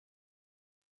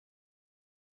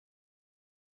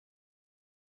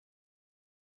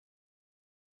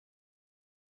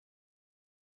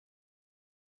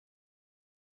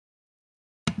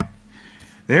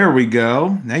There we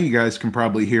go. Now you guys can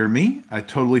probably hear me. I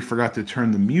totally forgot to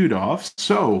turn the mute off.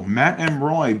 So, Matt and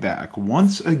Roy back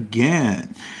once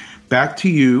again. Back to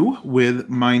you with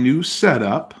my new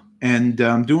setup. And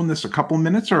I'm doing this a couple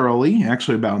minutes early,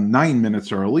 actually about 9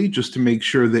 minutes early, just to make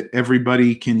sure that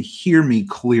everybody can hear me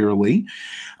clearly.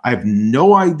 I have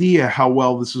no idea how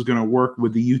well this is going to work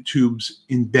with the YouTube's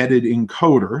embedded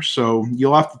encoder. So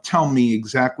you'll have to tell me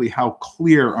exactly how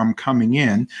clear I'm coming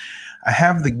in. I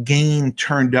have the gain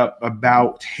turned up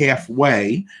about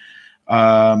halfway.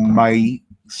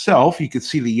 Myself, you can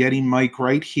see the Yeti mic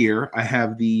right here. I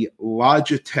have the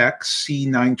Logitech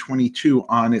C922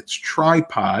 on its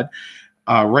tripod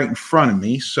right in front of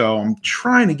me. So I'm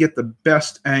trying to get the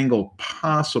best angle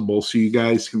possible so you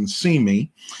guys can see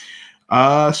me.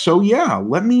 So yeah,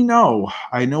 let me know.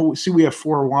 I know, see, we have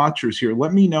 4 watchers here.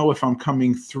 Let me know if I'm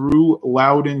coming through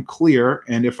loud and clear.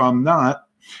 And if I'm not,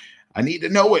 I need to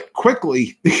know it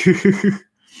quickly.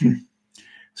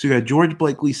 So you got George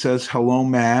Blakely says, hello,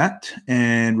 Matt.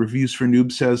 And Reviews for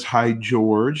Noob says, hi,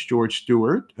 George. George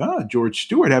Stewart. George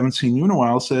Stewart, haven't seen you in a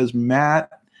while, says, Matt,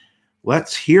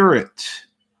 let's hear it.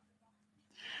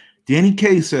 Danny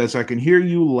K says, I can hear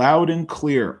you loud and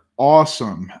clear.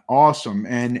 Awesome. Awesome.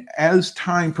 And as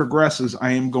time progresses,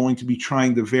 I am going to be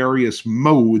trying the various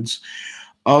modes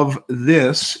of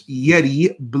this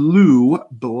Yeti Blue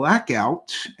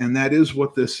Blackout. And that is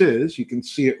what this is. You can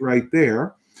see it right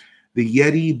there. The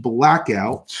Yeti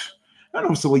Blackout. I don't know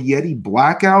if it's the Yeti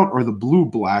Blackout or the Blue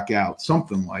Blackout,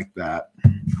 something like that.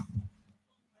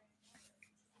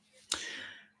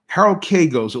 Harold K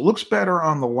goes, it looks better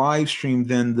on the live stream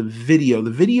than the video.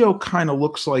 The video kind of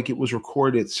looks like it was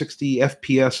recorded at 60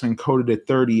 FPS and encoded at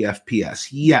 30 FPS.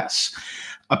 Yes.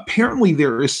 Apparently,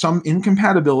 there is some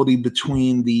incompatibility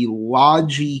between the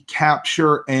Logi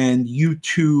capture and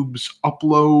YouTube's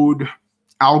upload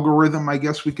algorithm, I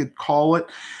guess we could call it.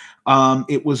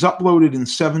 It was uploaded in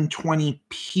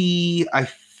 720p. I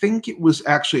think it was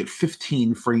actually at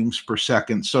 15 frames per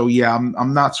second. So yeah,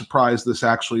 I'm not surprised this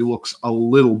actually looks a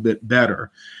little bit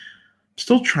better.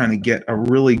 Still trying to get a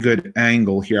really good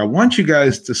angle here. I want you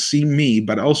guys to see me,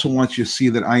 but I also want you to see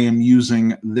that I am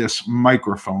using this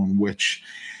microphone, which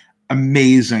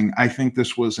amazing. I think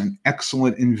this was an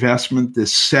excellent investment.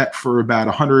 This set for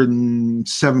about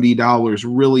 $170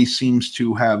 really seems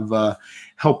to have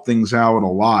helped things out a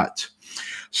lot.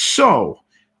 So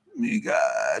we got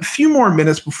a few more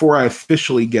minutes before I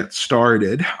officially get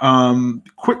started.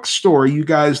 Quick story. You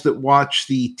guys that watched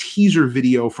the teaser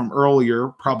video from earlier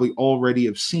probably already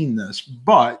have seen this,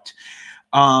 but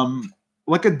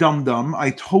like a dum-dum,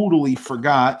 I totally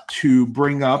forgot to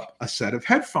bring up a set of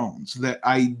headphones that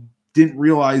I didn't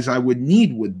realize I would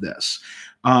need with this.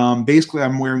 Basically,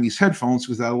 I'm wearing these headphones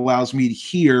because that allows me to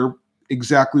hear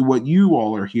exactly what you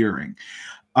all are hearing.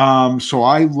 So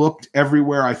I looked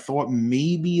everywhere. I thought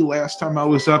maybe last time I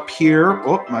was up here,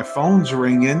 oh, my phone's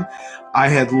ringing. I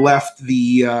had left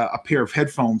a pair of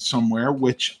headphones somewhere,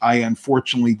 which I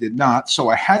unfortunately did not. So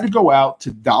I had to go out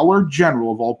to Dollar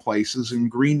General, of all places, in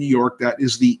Green, New York. That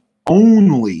is the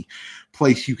only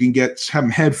place you can get some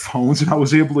headphones. And I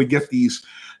was able to get these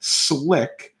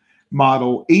Slick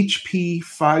model HP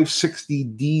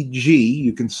 560DG.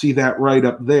 You can see that right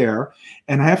up there.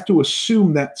 And I have to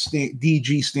assume that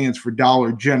DG stands for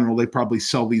Dollar General. They probably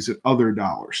sell these at other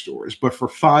dollar stores. But for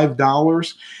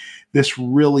 $5, this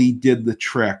really did the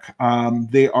trick.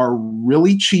 They are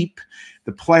really cheap.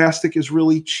 The plastic is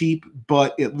really cheap,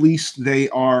 but at least they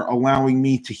are allowing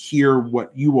me to hear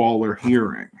what you all are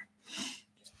hearing.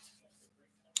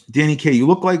 Danny K, you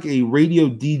look like a radio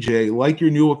DJ. Like your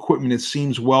new equipment, it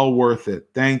seems well worth it.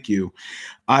 Thank you.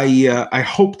 I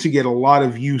hope to get a lot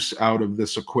of use out of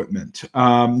this equipment.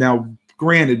 Now,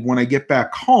 granted, when I get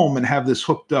back home and have this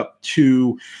hooked up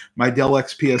to my Dell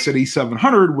XPS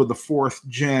 8700 with the 4th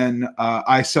gen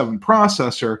i7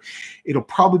 processor, it'll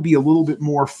probably be a little bit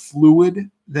more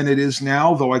fluid than it is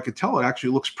now, though I could tell it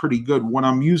actually looks pretty good. What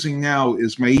I'm using now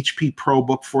is my HP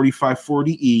ProBook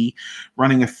 4540E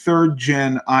running a 3rd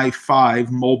gen i5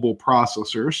 mobile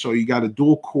processor. So you got a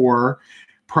dual core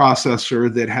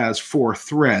processor that has 4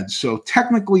 threads. So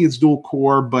technically it's dual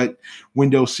core, but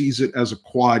Windows sees it as a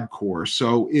quad core.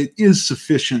 So it is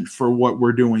sufficient for what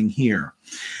we're doing here.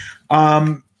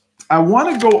 I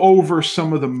want to go over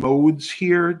some of the modes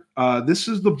here. This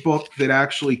is the book that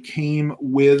actually came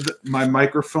with my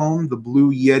microphone, the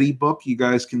Blue Yeti book. You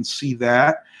guys can see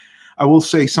that. I will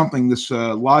say something, this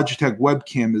Logitech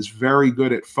webcam is very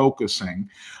good at focusing.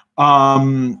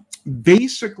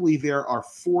 Basically, there are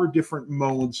 4 different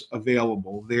modes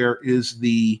available. There is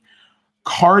the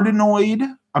cardioid,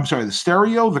 I'm sorry, the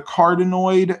stereo, the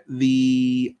cardioid,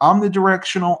 the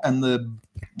omnidirectional, and the,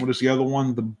 what is the other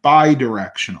one? The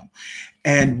bidirectional.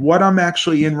 And what I'm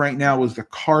actually in right now is the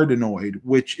cardioid,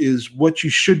 which is what you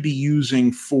should be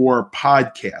using for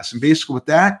podcasts. And basically what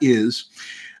that is,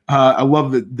 I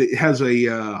love that it has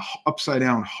a upside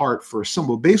down heart for a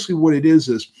symbol. Basically what it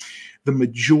is the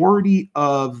majority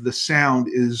of the sound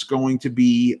is going to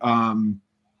be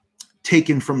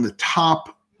taken from the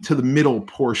top to the middle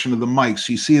portion of the mic.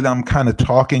 So you see that I'm kind of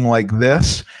talking like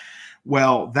this.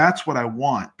 Well, that's what I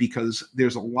want, because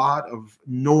there's a lot of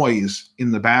noise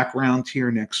in the background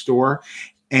here next door.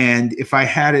 And if I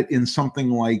had it in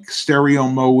something like stereo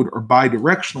mode or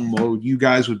bidirectional mode, you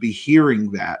guys would be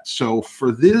hearing that. So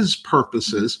for these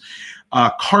purposes,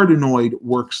 cardioid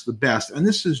works the best. And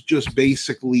this is just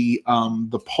basically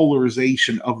the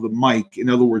polarization of the mic. In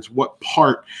other words, what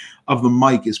part of the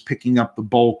mic is picking up the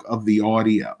bulk of the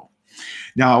audio.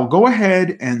 Now, I'll go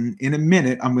ahead and in a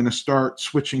minute, I'm going to start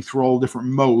switching through all different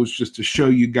modes just to show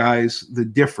you guys the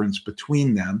difference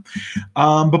between them.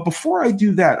 But before I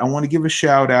do that, I want to give a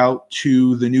shout out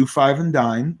to the new 5 and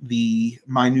Dime,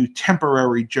 my new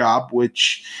temporary job,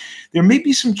 which there may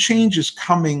be some changes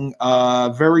coming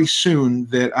very soon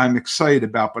that I'm excited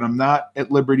about, but I'm not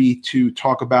at liberty to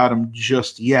talk about them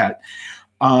just yet.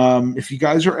 If you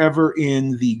guys are ever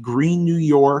in the Green, New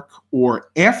York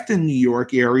or Afton, New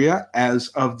York area as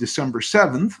of December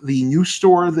 7th, the new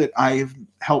store that I've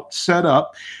helped set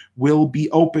up will be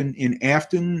open in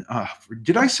Afton.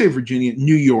 Did I say Virginia?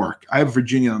 New York. I have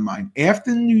Virginia on mine.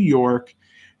 Afton, New York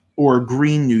or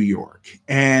Green, New York.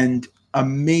 And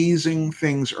amazing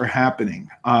things are happening.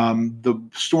 The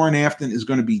store in Afton is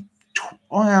going to be,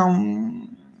 well,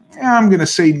 I'm going to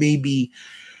say maybe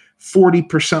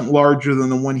 40% larger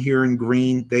than the one here in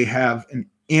Green. They have an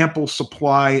ample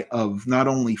supply of not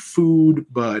only food,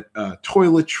 but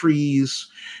toiletries,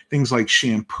 things like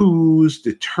shampoos,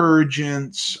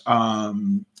 detergents,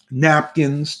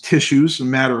 napkins, tissues, as a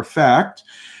matter of fact.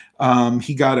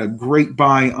 He got a great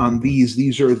buy on these.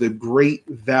 These are the great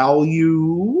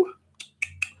value.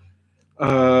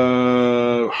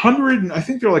 100, I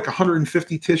think they're like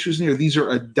 150 tissues in here. These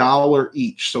are $1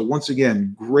 each. So once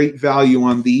again, great value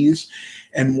on these.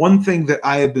 And one thing that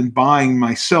I have been buying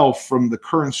myself from the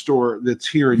current store that's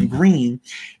here in Green,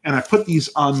 and I put these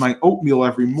on my oatmeal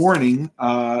every morning.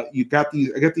 I got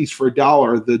these for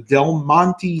 $1. The Del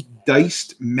Monte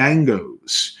diced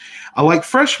mangoes. I like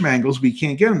fresh mangoes, but you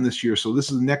can't get them this year. So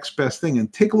this is the next best thing.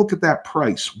 And take a look at that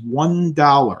price,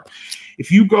 $1. If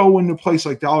you go into a place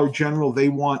like Dollar General, they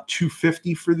want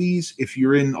 $2.50 for these. If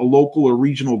you're in a local or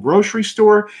regional grocery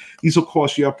store, these will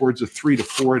cost you upwards of $3 to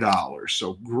 $4.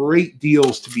 So great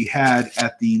deals to be had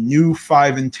at the new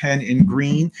 5 and 10 in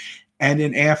Green and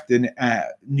in Afton,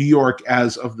 New York,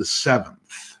 as of the 7th.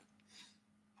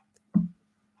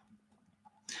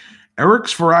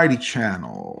 Eric's Variety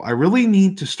Channel. I really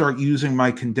need to start using my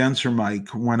condenser mic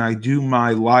when I do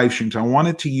my live streams. I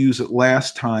wanted to use it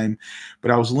last time,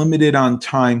 but I was limited on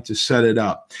time to set it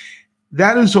up.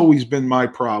 That has always been my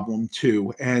problem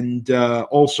too. And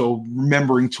also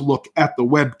remembering to look at the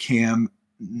webcam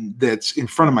that's in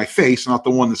front of my face, not the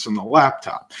one that's on the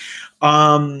laptop.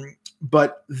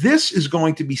 But this is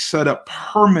going to be set up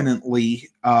permanently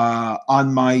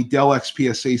on my Dell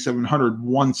XPS A700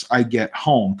 once I get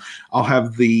home. I'll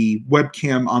have the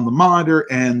webcam on the monitor,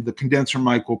 and the condenser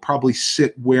mic will probably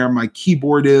sit where my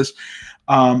keyboard is.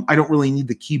 I don't really need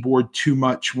the keyboard too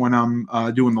much when I'm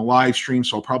doing the live stream,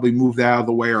 so I'll probably move that out of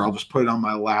the way, or I'll just put it on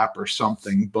my lap or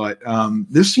something. But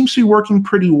this seems to be working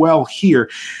pretty well here.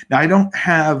 Now, I don't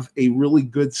have a really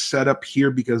good setup here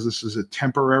because this is a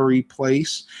temporary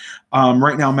place.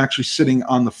 Right now, I'm actually sitting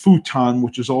on the futon,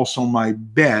 which is also my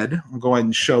bed. I'll go ahead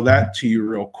and show that to you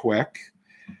real quick.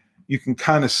 You can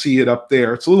kind of see it up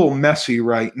there. It's a little messy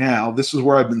right now. This is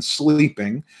where I've been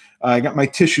sleeping. I got my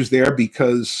tissues there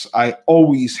because I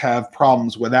always have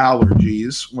problems with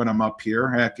allergies when I'm up here.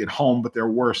 Heck, at home, but they're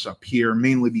worse up here,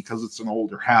 mainly because it's an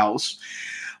older house.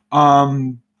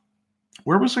 Where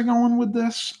was I going with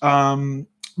this?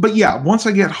 But yeah, once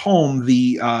I get home,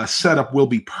 the setup will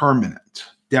be permanent,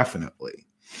 definitely.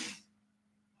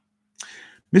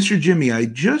 Mr. Jimmy, I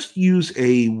just use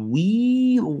a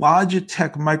wee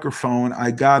Logitech microphone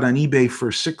I got on eBay for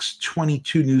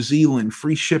 $6.22 New Zealand,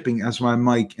 free shipping as my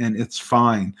mic, and it's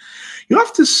fine. You'll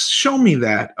have to show me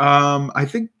that. I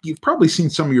think you've probably seen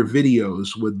some of your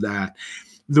videos with that.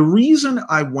 The reason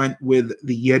I went with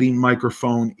the Yeti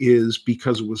microphone is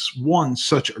because it was, one,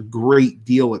 such a great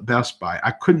deal at Best Buy.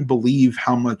 I couldn't believe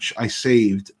how much I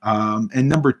saved. And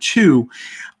number two,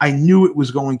 I knew it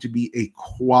was going to be a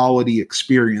quality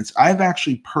experience. I've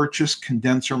actually purchased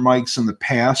condenser mics in the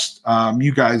past.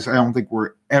 You guys, I don't think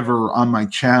were ever on my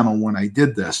channel when I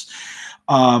did this.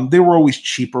 They were always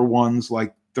cheaper ones,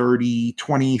 like $30,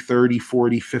 $20, $30,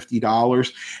 $40,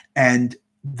 $50. And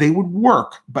they would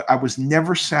work, but I was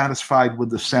never satisfied with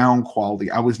the sound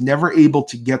quality. I was never able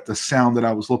to get the sound that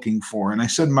I was looking for. And I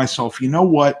said to myself, you know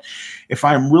what? If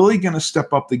I'm really going to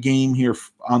step up the game here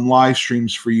on live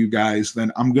streams for you guys,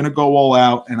 then I'm going to go all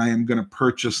out and I am going to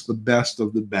purchase the best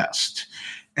of the best.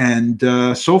 And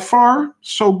so far,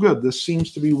 so good. This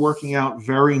seems to be working out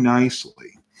very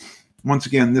nicely. Once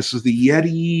again, this is the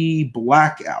Yeti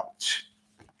Blackout.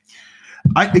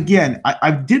 I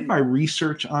did my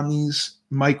research on these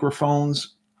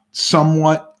microphones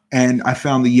somewhat, and I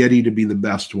found the Yeti to be the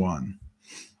best one.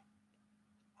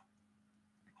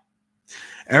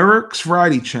 Eric's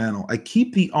Variety Channel. I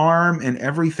keep the arm and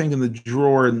everything in the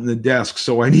drawer in the desk,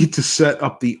 so I need to set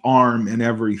up the arm and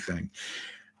everything.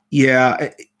 Yeah,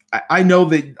 I know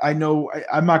that.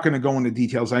 I'm not going to go into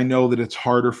details. I know that it's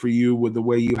harder for you with the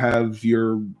way you have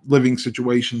your living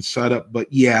situation set up.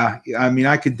 But yeah, I mean,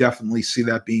 I could definitely see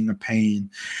that being a pain.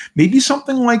 Maybe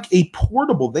something like a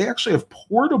portable. They actually have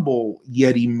portable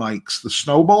Yeti mics, the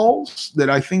snowballs that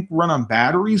I think run on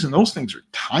batteries, and those things are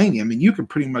tiny. I mean, you could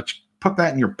pretty much put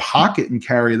that in your pocket and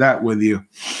carry that with you.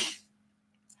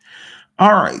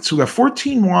 All right, so we got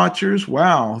 14 watchers.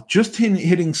 Wow, just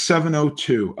hitting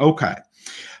 702. Okay.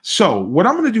 So what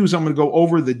I'm going to do is I'm going to go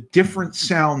over the different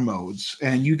sound modes,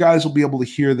 and you guys will be able to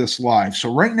hear this live.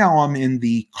 So right now I'm in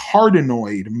the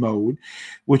cardioid mode,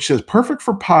 which says perfect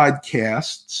for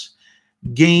podcasts,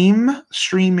 game,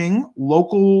 streaming,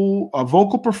 local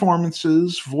vocal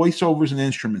performances, voiceovers, and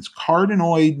instruments.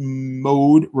 Cardioid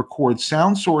mode records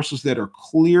sound sources that are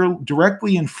clear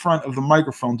directly in front of the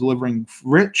microphone, delivering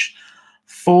rich,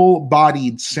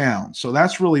 full-bodied sound. So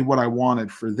that's really what I wanted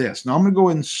for this. Now I'm going to go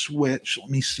ahead and switch. Let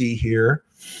me see here.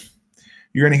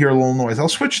 You're going to hear a little noise. I'll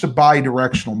switch to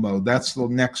bi-directional mode. That's the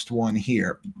next one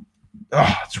here.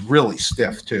 Oh, it's really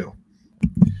stiff too.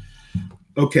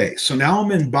 Okay, so now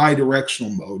I'm in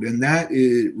bi-directional mode, and that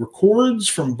records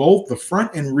from both the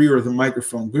front and rear of the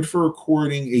microphone. Good for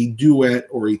recording a duet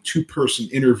or a two-person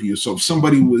interview. So if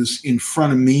somebody was in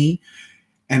front of me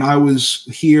and I was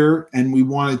here and we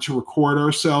wanted to record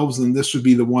ourselves, then this would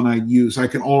be the one I'd use. I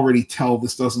can already tell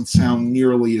this doesn't sound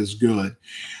nearly as good.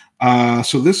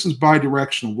 So this is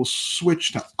bidirectional. We'll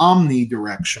switch to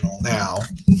omnidirectional now.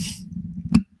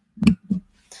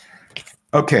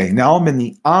 Okay, now I'm in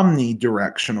the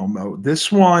omnidirectional mode.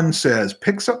 This one says,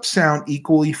 picks up sound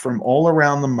equally from all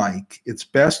around the mic. It's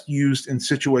best used in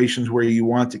situations where you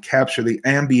want to capture the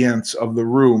ambience of the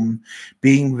room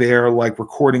being there, like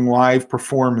recording live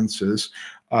performances,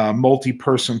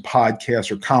 multi-person podcasts,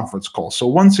 or conference calls. So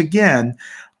once again,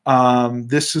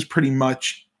 this is pretty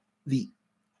much the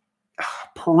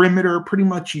perimeter. Pretty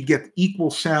much you get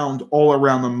equal sound all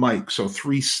around the mic, so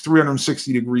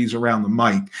 360 degrees around the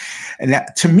mic. And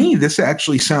that, to me, this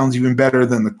actually sounds even better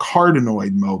than the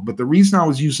cardioid mode. But the reason I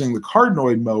was using the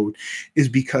cardioid mode is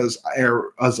because there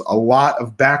was a lot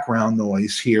of background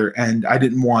noise here, and I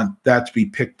didn't want that to be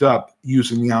picked up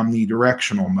using the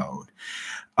omnidirectional mode.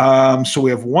 So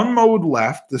we have one mode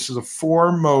left. This is a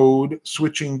 4-mode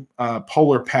switching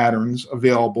polar patterns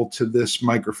available to this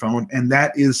microphone, and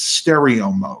that is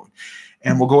stereo mode.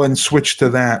 And we'll go ahead and switch to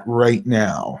that right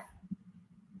now.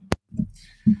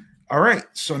 All right,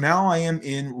 so now I am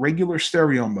in regular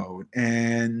stereo mode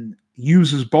and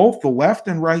uses both the left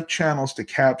and right channels to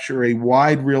capture a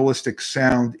wide realistic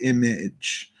sound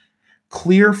image.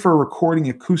 Clear for recording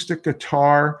acoustic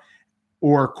guitar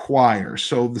or choir.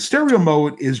 So the stereo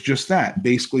mode is just that,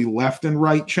 basically left and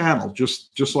right channel,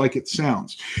 just like it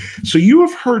sounds. So you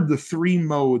have heard the 3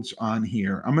 modes on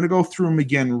here. I'm going to go through them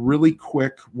again really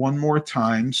quick one more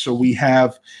time. So we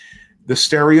have the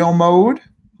stereo mode,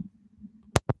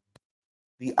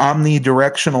 the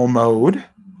omnidirectional mode,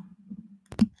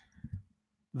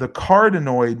 the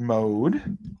cardioid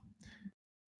mode,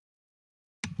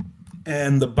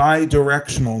 and the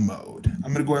bidirectional mode.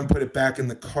 I'm going to go ahead and put it back in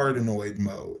the cardioid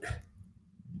mode.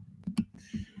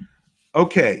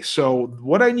 Okay, so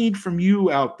what I need from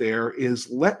you out there is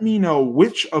let me know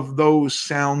which of those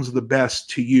sounds the best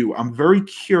to you. I'm very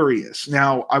curious.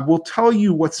 Now, I will tell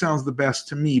you what sounds the best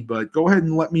to me, but go ahead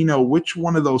and let me know which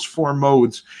one of those 4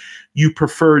 modes you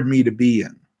preferred me to be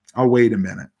in. I'll wait a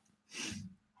minute.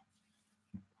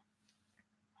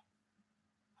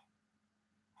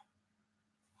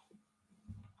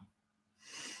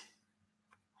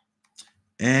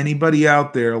 Anybody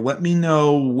out there, let me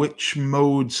know which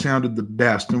mode sounded the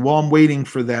best. And while I'm waiting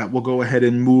for that, we'll go ahead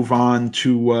and move on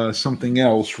to something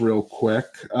else real quick.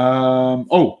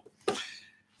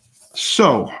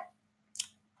 So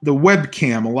the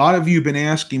webcam. A lot of you have been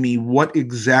asking me what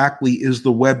exactly is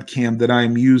the webcam that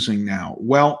I'm using now.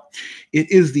 Well,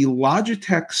 it is the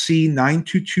Logitech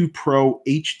C922 Pro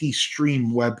HD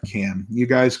Stream webcam. You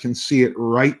guys can see it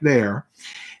right there.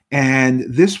 And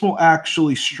this will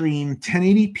actually stream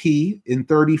 1080p in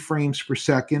 30 frames per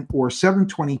second or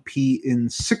 720p in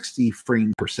 60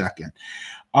 frames per second.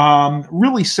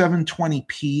 Really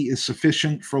 720p is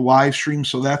sufficient for live stream,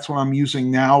 so that's what I'm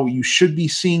using now. You should be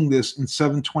seeing this in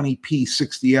 720p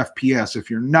 60 FPS. If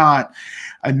you're not,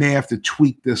 I may have to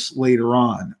tweak this later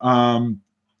on.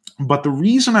 But the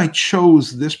reason I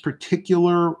chose this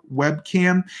particular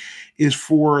webcam is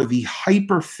for the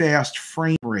hyper fast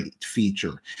frame rate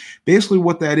feature. Basically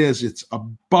what that is, it's a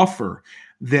buffer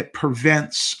that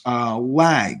prevents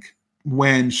lag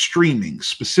when streaming,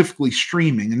 specifically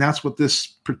streaming. And that's what this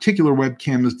particular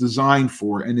webcam is designed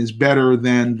for and is better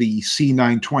than the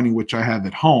C920, which I have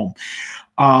at home.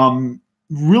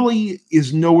 Really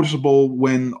is noticeable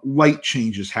when light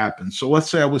changes happen. So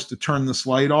let's say I was to turn this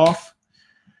light off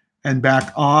and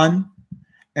back on,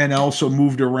 and also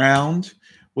moved around.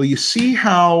 Well, you see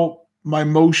how my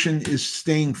motion is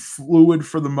staying fluid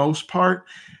for the most part?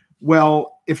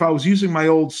 Well, if I was using my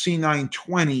old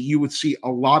C920, you would see a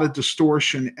lot of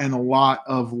distortion and a lot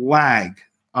of lag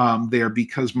there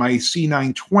because my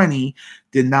C920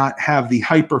 did not have the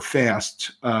hyper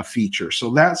fast feature. So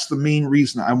that's the main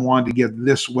reason I wanted to get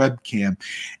this webcam.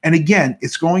 And again,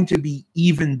 it's going to be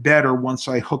even better once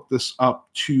I hook this up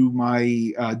to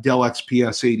my Dell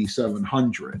XPS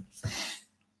 8700.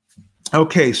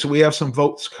 Okay, so we have some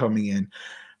votes coming in.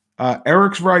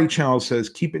 Eric's Variety Channel says,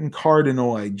 keep it in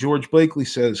cardinoid. George Blakely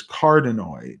says,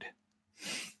 cardinoid.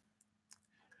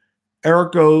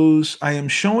 Eric goes, I am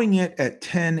showing it at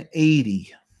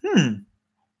 1080.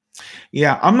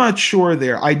 Yeah, I'm not sure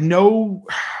there. I know,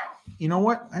 you know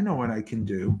what? I know what I can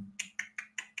do.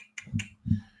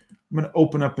 I'm going to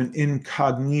open up an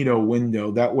incognito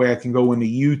window. That way I can go into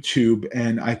YouTube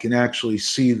and I can actually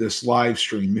see this live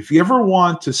stream. If you ever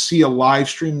want to see a live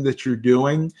stream that you're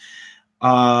doing,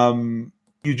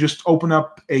 you just open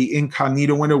up a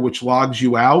incognito window, which logs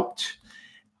you out.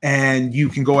 And you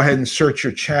can go ahead and search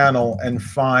your channel and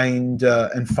find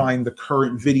the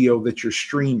current video that you're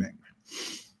streaming.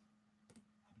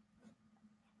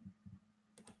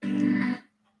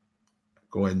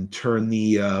 Go ahead and turn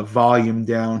the volume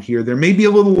down here. There may be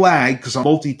a little lag because I'm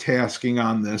multitasking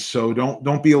on this, so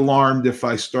don't be alarmed if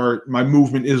I start. My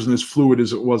movement isn't as fluid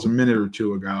as it was a minute or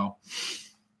two ago.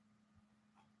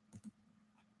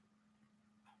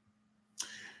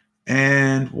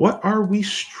 And what are we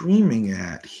streaming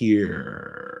at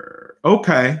here?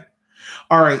 Okay.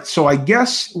 All right. So I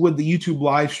guess with the YouTube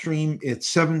live stream,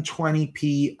 it's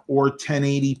 720p or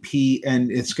 1080p, and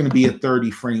it's going to be at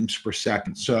 30 frames per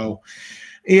second. So,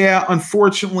 yeah,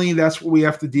 unfortunately, that's what we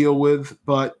have to deal with,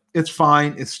 but it's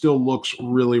fine. It still looks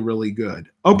really, really good.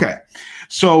 Okay.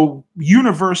 So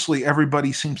universally,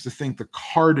 everybody seems to think the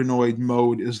cardinoid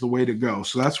mode is the way to go.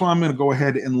 So that's why I'm going to go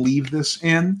ahead and leave this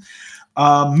in.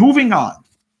 Moving on,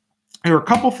 there are a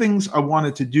couple things I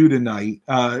wanted to do tonight,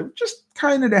 just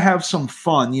kind of to have some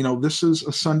fun. You know, this is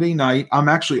a Sunday night. I'm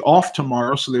actually off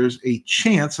tomorrow, so there's a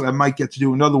chance that I might get to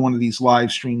do another one of these live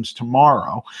streams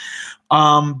tomorrow.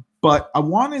 But I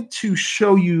wanted to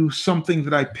show you something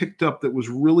that I picked up that was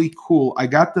really cool. I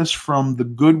got this from the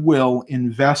Goodwill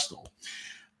in Vestal.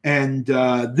 And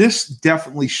this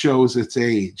definitely shows its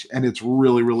age, and it's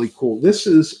really, really cool. This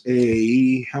is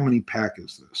a, how many pack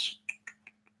is this?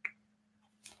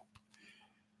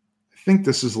 I think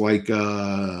this is like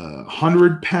a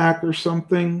 100 pack or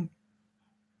something.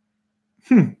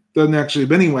 Doesn't actually,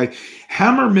 but anyway,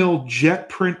 Hammermill Jet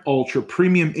Print Ultra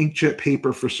Premium Inkjet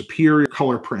Paper for superior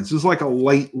color prints. This is like a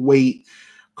lightweight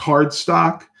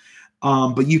cardstock,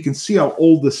 but you can see how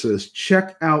old this is.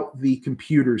 Check out the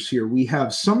computers here. We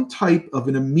have some type of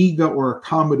an Amiga or a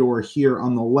Commodore here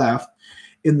on the left.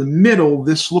 In the middle,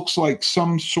 this looks like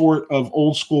some sort of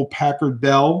old school Packard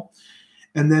Bell.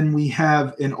 And then we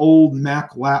have an old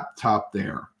Mac laptop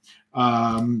there.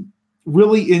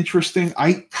 Really interesting.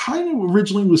 I kind of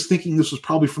originally was thinking this was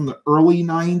probably from the early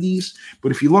 90s,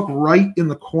 but if you look right in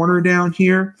the corner down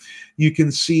here, you can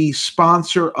see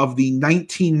sponsor of the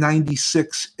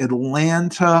 1996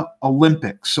 Atlanta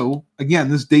Olympics. So again,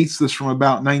 this dates this from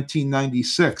about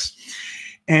 1996.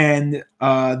 And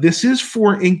this is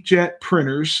for inkjet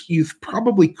printers. You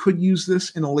probably could use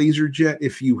this in a laser jet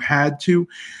if you had to.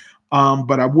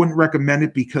 but I wouldn't recommend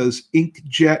it because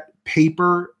inkjet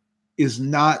paper is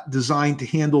not designed to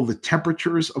handle the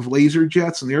temperatures of laser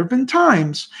jets. And there have been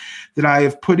times that I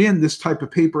have put in this type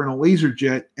of paper in a laser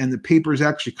jet and the paper has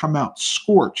actually come out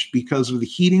scorched because of the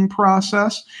heating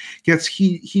process. It gets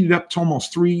heated up to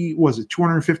almost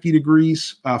 250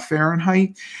 degrees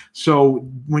Fahrenheit. So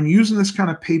when using this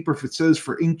kind of paper, if it says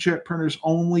for inkjet printers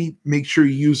only, make sure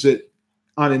you use it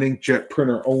on an inkjet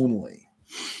printer only.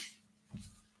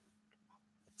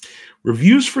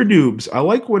 Reviews for noobs. I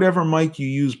like whatever mic you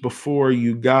used before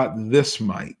you got this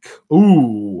mic.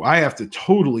 Ooh, I have to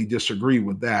totally disagree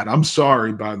with that. I'm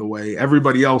sorry, by the way.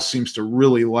 Everybody else seems to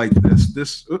really like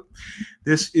this.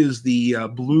 This is the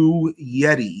Blue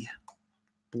Yeti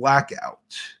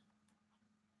Blackout.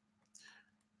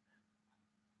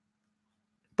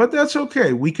 But that's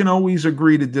okay. We can always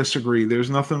agree to disagree. There's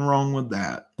nothing wrong with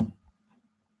that.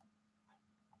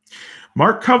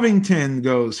 Mark Covington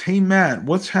goes, hey, Matt,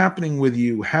 what's happening with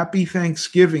you? Happy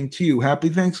Thanksgiving to you. Happy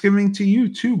Thanksgiving to you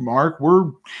too, Mark.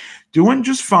 We're doing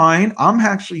just fine. I'm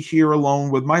actually here alone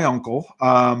with my uncle.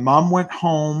 Mom went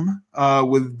home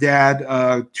with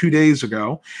Dad 2 days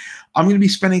ago. I'm going to be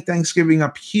spending Thanksgiving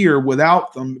up here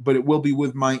without them, but it will be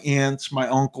with my aunts, my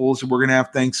uncles, and we're going to have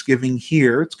Thanksgiving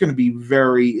here. It's going to be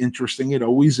very interesting. It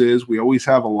always is. We always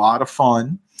have a lot of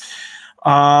fun.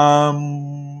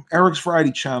 Eric's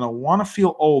Variety Channel, want to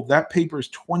feel old. That paper is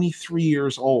 23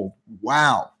 years old.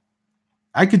 Wow.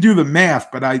 I could do the math,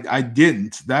 but I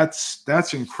didn't.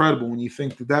 That's incredible when you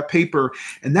think that paper,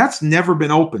 and that's never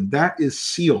been opened. That is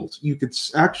sealed. You could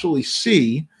actually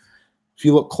see, if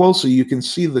you look closely, you can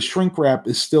see the shrink wrap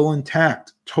is still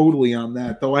intact totally on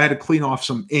that, though I had to clean off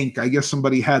some ink. I guess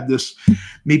somebody had this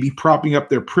maybe propping up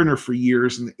their printer for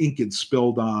years and the ink had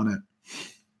spilled on it.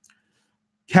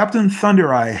 Captain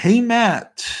Thunder Eye, hey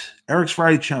Matt, Eric's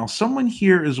Variety Channel. Someone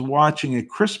here is watching A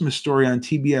Christmas Story on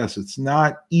TBS. It's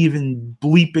not even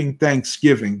bleeping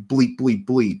Thanksgiving. Bleep, bleep,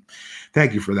 bleep.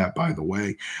 Thank you for that, by the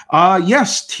way.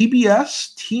 Yes,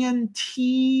 TBS,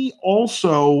 TNT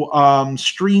also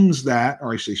streams that,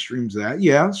 or I say streams that.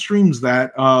 Yeah, streams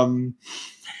that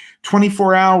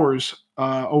 24 hours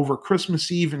over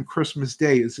Christmas Eve and Christmas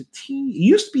Day. Is it It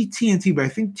used to be TNT, but I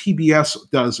think TBS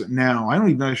does it now. I don't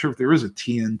even know sure if there is a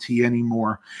TNT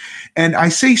anymore. And I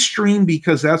say stream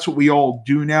because that's what we all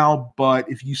do now. But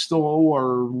if you still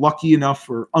are lucky enough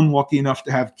or unlucky enough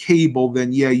to have cable,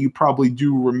 then yeah, you probably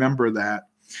do remember that.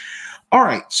 All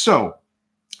right, so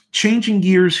changing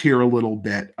gears here a little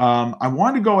bit. I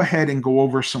want to go ahead and go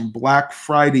over some Black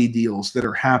Friday deals that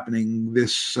are happening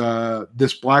this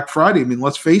Black Friday. I mean,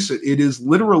 let's face it, it is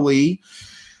literally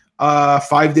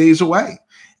 5 days away.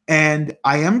 And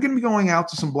I am going to be going out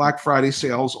to some Black Friday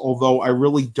sales, although I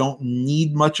really don't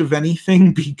need much of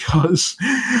anything because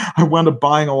I wound up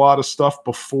buying a lot of stuff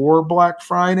before Black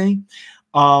Friday.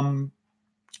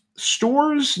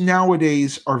 Stores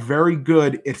nowadays are very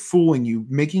good at fooling you,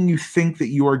 making you think that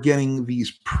you are getting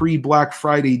these pre-Black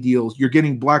Friday deals. You're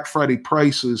getting Black Friday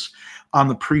prices on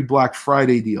the pre-Black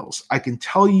Friday deals. I can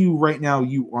tell you right now,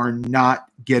 you are not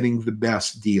getting the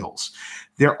best deals.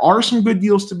 There are some good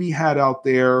deals to be had out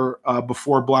there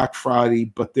before Black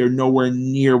Friday, but they're nowhere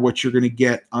near what you're going to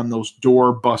get on those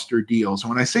doorbuster deals.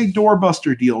 And when I say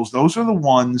doorbuster deals, those are the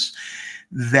ones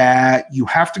that you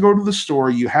have to go to the store,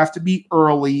 you have to be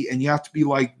early, and you have to be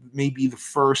like maybe the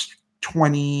first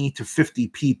 20 to 50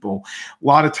 people. A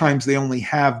lot of times they only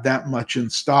have that much in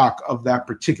stock of that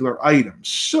particular item.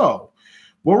 So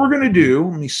what we're going to do,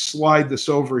 let me slide this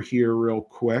over here real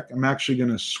quick. I'm actually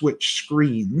going to switch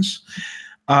screens.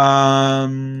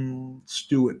 Let's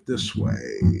do it this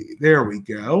way. There we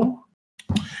go.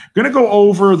 I'm going to go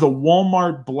over the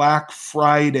Walmart Black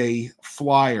Friday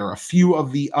flyer, a few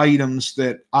of the items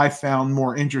that I found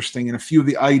more interesting and a few of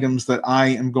the items that I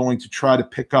am going to try to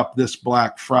pick up this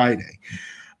Black Friday.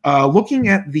 Looking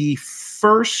at the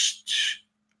first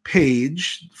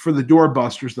page for the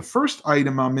doorbusters, the first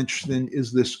item I'm interested in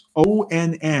is this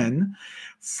ONN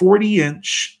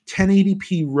 40-inch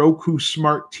 1080p Roku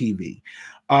Smart TV.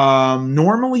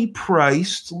 Normally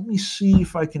priced, let me see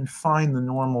if I can find the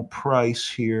normal price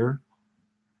here.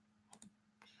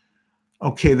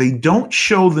 Okay, they don't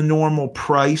show the normal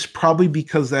price, probably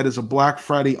because that is a Black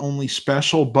Friday only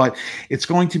special, but it's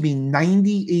going to be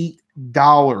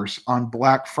 $98 on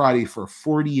Black Friday for a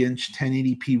 40-inch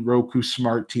 1080p Roku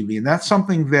Smart TV. And that's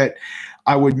something that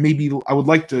I would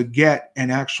like to get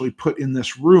and actually put in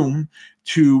this room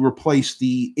to replace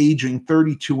the aging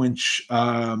 32-inch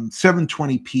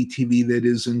 720p TV that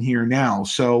is in here now.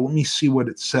 So let me see what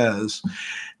it says.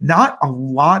 Not a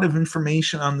lot of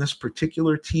information on this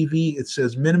particular TV. It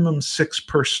says minimum 6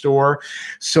 per store.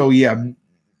 So yeah,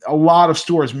 a lot of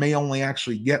stores may only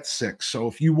actually get 6. So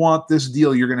if you want this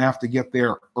deal, you're going to have to get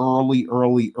there early.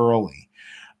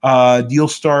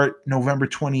 Deals start November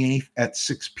 28th at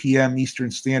 6 p.m.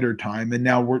 Eastern Standard Time. And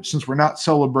now since we're not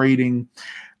celebrating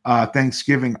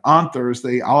Thanksgiving on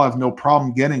Thursday, I'll have no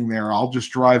problem getting there. I'll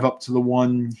just drive up to the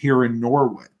one here in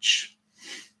Norwich.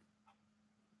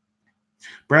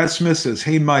 Brad Smith says,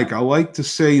 hey, Mike, I like to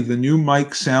say the new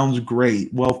mic sounds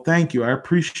great. Well, thank you. I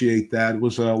appreciate that. It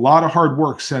was a lot of hard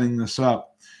work setting this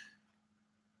up.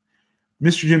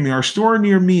 Mr. Jimmy, our store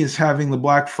near me is having the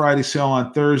Black Friday sale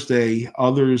on Thursday.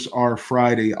 Others are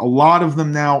Friday. A lot of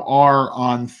them now are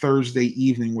on Thursday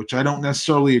evening, which I don't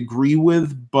necessarily agree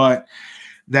with, but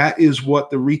that is what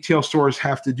the retail stores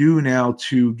have to do now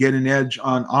to get an edge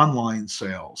on online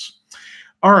sales.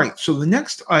 All right, so the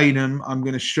next item I'm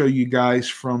going to show you guys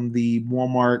from the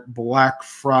Walmart Black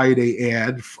Friday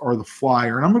ad, or the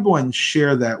flyer, and I'm going to go ahead and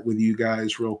share that with you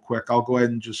guys real quick. I'll go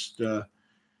ahead and just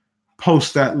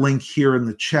post that link here in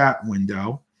the chat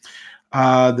window.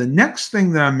 The next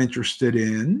thing that I'm interested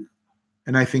in,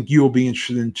 and I think you'll be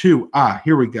interested in too,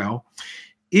 here we go,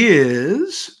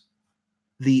 is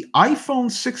the iPhone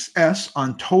 6S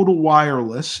on Total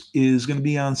Wireless is going to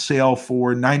be on sale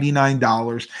for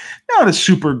 $99. Not a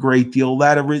super great deal.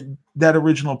 That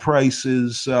original price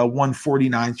is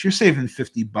 $149. So you're saving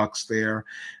 $50 there.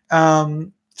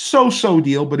 So-so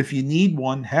deal, but if you need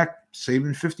one, heck,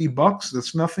 saving $50,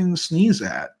 that's nothing to sneeze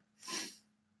at.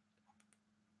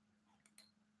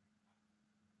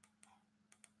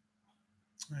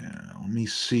 Let me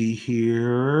see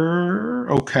here.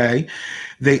 Okay.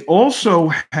 They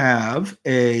also have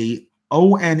a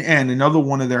ONN, another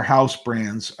one of their house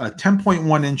brands, a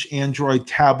 10.1-inch Android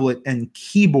tablet and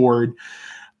keyboard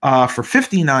for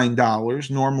 $59,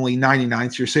 normally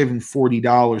 $99, so you're saving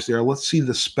 $40 there. Let's see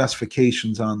the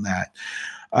specifications on that.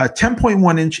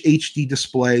 10.1-inch HD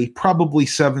display, probably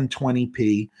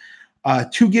 720p,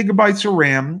 2 gigabytes of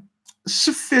RAM,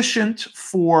 sufficient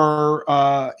for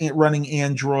running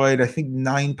Android, I think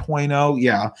 9.0,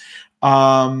 yeah.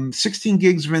 16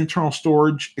 gigs of internal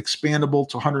storage, expandable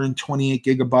to 128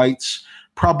 gigabytes,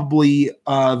 probably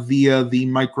via the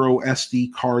micro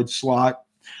SD card slot.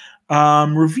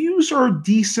 Reviews are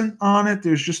decent on it.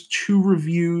 There's just 2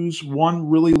 reviews. One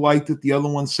really liked it. The other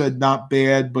one said not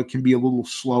bad, but can be a little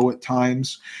slow at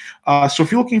times. So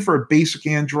if you're looking for a basic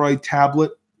Android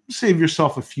tablet, save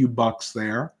yourself a few bucks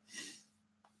there.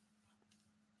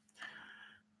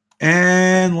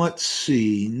 And let's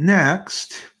see,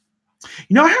 next.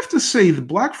 You know, I have to say the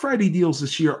Black Friday deals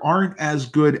this year aren't as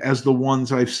good as the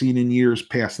ones I've seen in years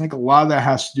past. I think a lot of that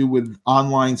has to do with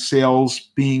online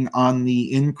sales being on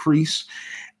the increase.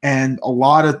 And a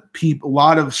lot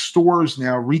of stores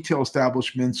now, retail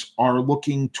establishments, are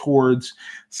looking towards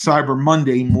Cyber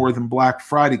Monday more than Black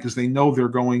Friday because they know they're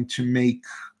going to make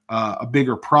a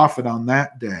bigger profit on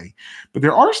that day. But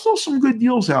there are still some good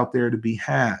deals out there to be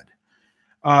had.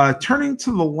 Turning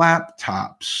to the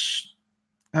laptops,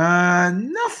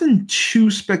 nothing too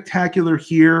spectacular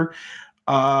here.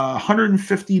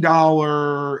 $150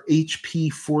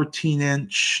 HP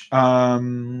 14-inch.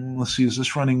 Let's see, is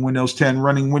this running Windows 10?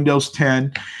 Running Windows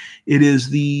 10. It is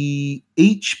the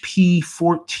HP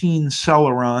 14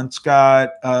 Celeron. It's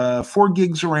got 4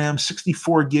 gigs of RAM,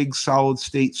 64 gigs solid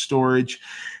state storage.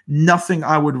 Nothing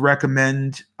I would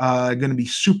recommend. Going to be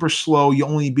super slow. You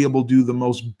only be able to do the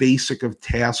most basic of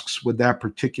tasks with that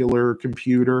particular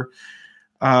computer.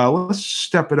 Let's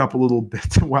step it up a little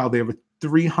bit. Wow, they have a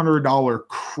 $300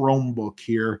 Chromebook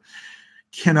here.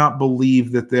 Cannot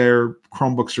believe that their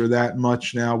Chromebooks are that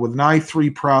much now. With an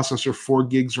i3 processor, 4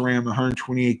 gigs RAM,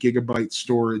 128 gigabyte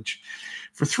storage.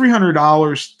 For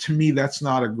 $300, to me, that's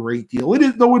not a great deal. It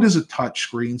is, though it is a touch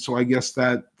screen, so I guess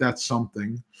that's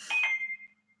something.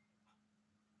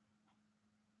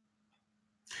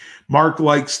 Mark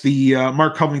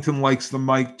Covington likes the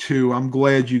mic too. I'm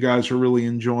glad you guys are really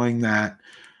enjoying that.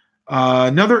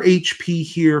 Another HP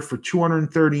here for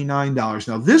 $239.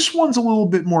 Now this one's a little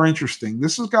bit more interesting.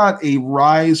 This has got an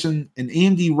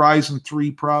AMD Ryzen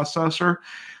 3 processor,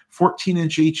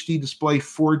 14-inch HD display,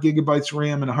 4 gigabytes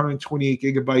RAM, and 128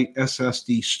 gigabyte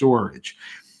SSD storage.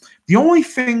 The only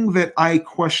thing that I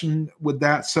question with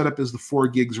that setup is the 4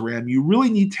 gigs RAM. You really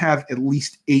need to have at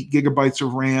least 8 gigabytes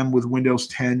of RAM with Windows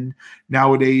 10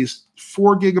 nowadays.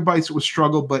 4 gigabytes it would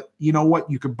struggle, but you know what?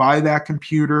 You could buy that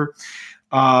computer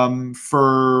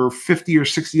for $50 or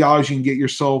 $60. You can get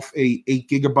yourself a 8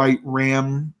 gigabyte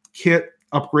RAM kit,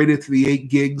 upgrade it to the 8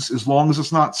 gigs, as long as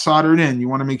it's not soldered in. You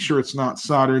want to make sure it's not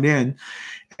soldered in.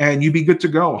 and you'd be good to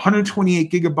go.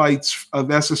 128 gigabytes of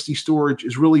SSD storage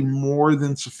is really more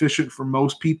than sufficient for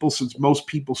most people, since most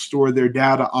people store their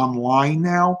data online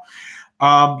now.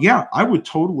 Yeah, I would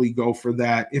totally go for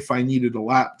that if I needed a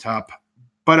laptop,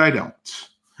 but I don't.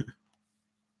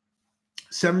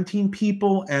 17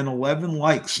 people and 11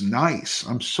 likes. Nice.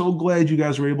 I'm so glad you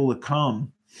guys were able to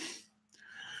come.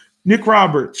 Nick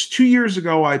Roberts, 2 years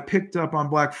ago, I picked up on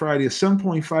Black Friday a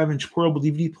 7.5-inch portable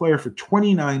DVD player for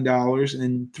 $29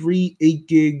 and 3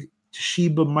 8-gig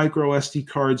Toshiba micro SD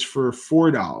cards for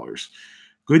 $4.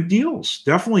 Good deals.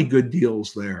 Definitely good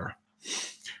deals there.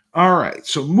 All right,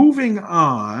 so moving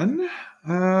on.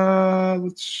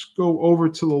 Let's go over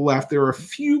to the left. There are a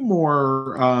few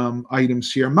more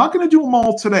items here. I'm not going to do them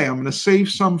all today. I'm going to save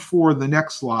some for the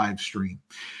next live stream.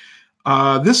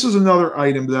 This is another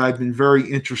item that I've been very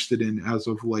interested in as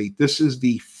of late. This is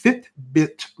the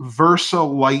Fitbit Versa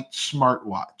Lite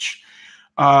smartwatch.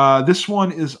 This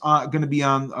one is going to be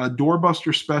on a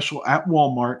doorbuster special at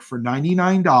Walmart for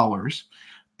 $99,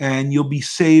 and you'll be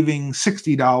saving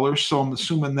 $60. So I'm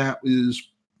assuming that is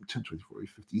 10, 20, 40,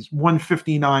 50,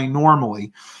 $159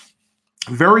 normally.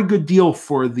 Very good deal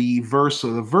for the Versa.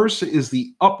 The Versa is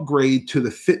the upgrade to the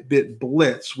Fitbit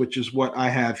Blitz, which is what I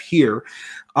have here.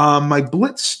 My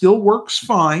Blitz still works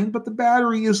fine, but the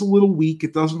battery is a little weak.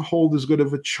 It doesn't hold as good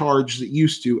of a charge as it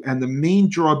used to. And the main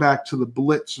drawback to the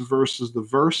Blitz versus the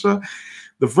Versa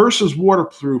is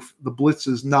waterproof. The Blitz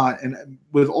is not. And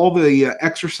with all the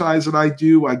exercise that I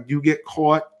do get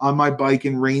caught on my bike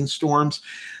in rainstorms.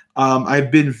 I've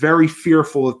been very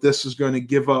fearful that this is going to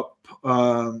give up,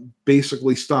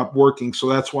 basically stop working. So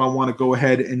that's why I want to go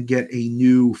ahead and get a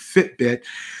new Fitbit.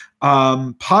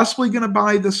 Possibly going to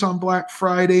buy this on Black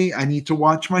Friday. I need to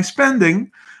watch my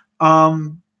spending,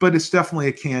 but it's definitely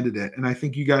a candidate. And I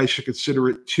think you guys should consider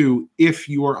it too if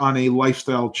you are on a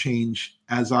lifestyle change,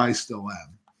 as I still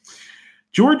am.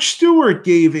 George Stewart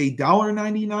gave a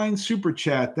 $1.99 super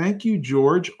chat. Thank you,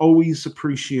 George. Always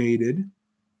appreciated.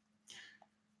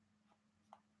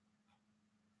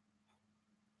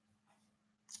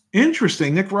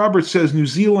 Interesting. Nick Roberts says New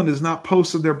Zealand has not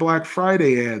posted their Black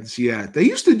Friday ads yet. They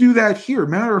used to do that here.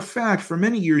 Matter of fact, for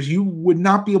many years, you would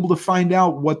not be able to find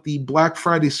out what the Black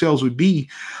Friday sales would be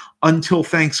until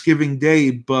Thanksgiving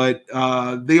Day, but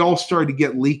they all started to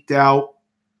get leaked out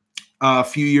a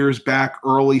few years back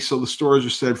early, so the stores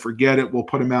just said, forget it, we'll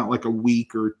put them out like a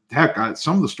week, or heck,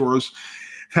 some of the stores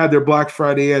had their Black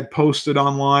Friday ad posted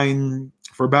online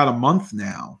for about a month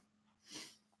now.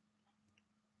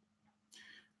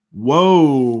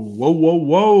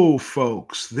 Whoa,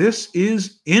 folks. This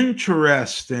is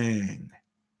interesting.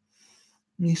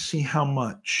 Let me see how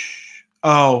much.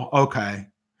 Oh, okay.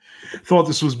 Thought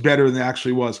this was better than it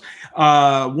actually was.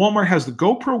 Walmart has the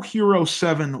GoPro Hero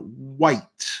 7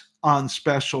 White on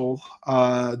special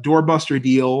doorbuster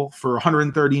deal for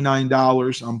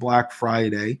 $139 on Black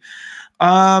Friday.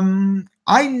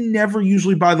 I never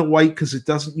usually buy the white because it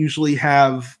doesn't usually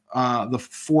have the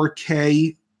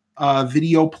 4K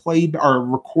video play or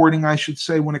recording, I should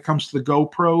say, when it comes to the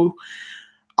GoPro.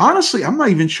 Honestly, I'm not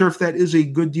even sure if that is a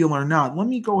good deal or not. Let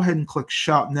me go ahead and click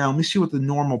shop now. Let me see what the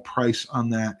normal price on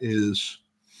that is.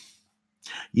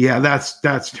 Yeah, that's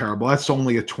terrible. That's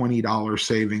only a $20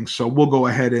 savings. So we'll go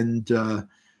ahead and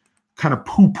kind of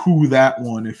poo-poo that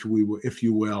one, if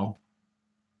you will.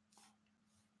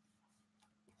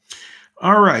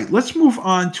 All right, let's move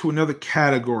on to another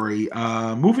category.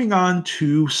 Moving on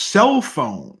to cell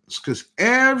phones, because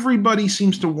everybody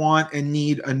seems to want and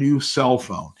need a new cell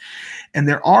phone. And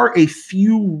there are a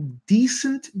few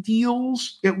decent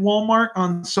deals at Walmart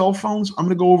on cell phones. I'm going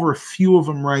to go over a few of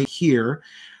them right here.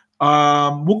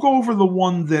 We'll go over the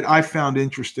one that I found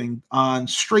interesting on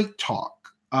Straight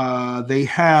Talk. They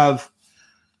have...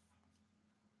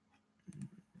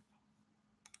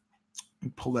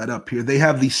 pull that up here. They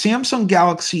have the Samsung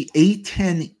Galaxy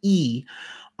A10e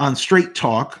on Straight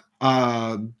Talk.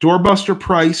 Doorbuster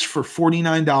price for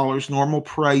 $49. Normal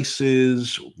price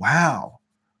is, wow.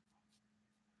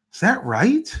 Is that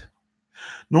right?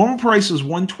 Normal price is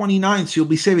 $129, so you'll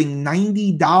be saving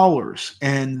 $90.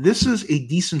 And this is a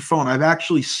decent phone. I've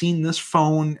actually seen this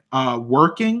phone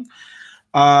working.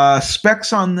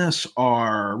 Specs on this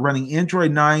are running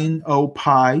Android 9.0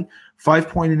 Pie,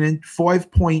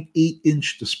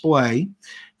 5.8-inch display,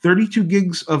 32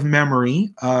 gigs of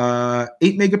memory,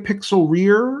 8-megapixel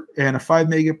rear, and a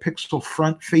 5-megapixel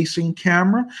front-facing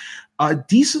camera.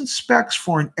 Decent specs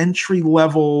for an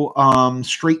entry-level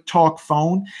Straight Talk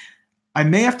phone. I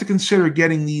may have to consider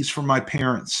getting these for my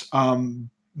parents.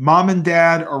 Mom and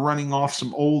Dad are running off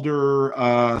some older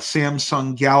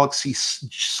Samsung Galaxy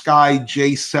Sky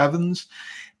J7s.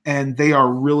 and they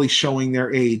are really showing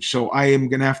their age. So I am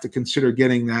going to have to consider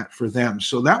getting that for them.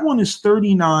 So that one is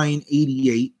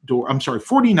 $39.88. I'm sorry,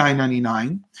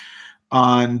 $49.99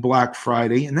 on Black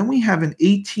Friday. And then we have an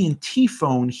AT&T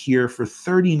phone here for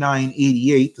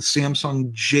 $39.88, the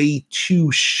Samsung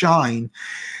J2 Shine.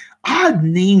 Odd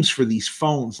names for these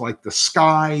phones, like the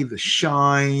Sky, the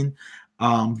Shine,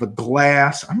 the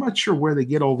Glass. I'm not sure where they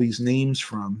get all these names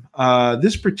from.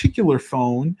 This particular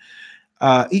phone,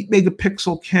 8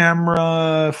 megapixel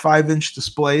camera, 5-inch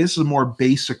display. This is a more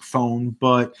basic phone,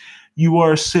 but you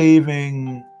are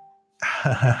saving.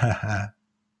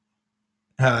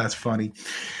 That's funny.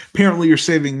 Apparently, you're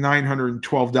saving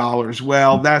 $912.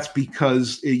 Well, that's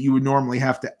because you would normally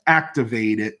have to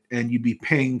activate it, and you'd be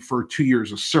paying for 2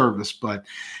 years of service. But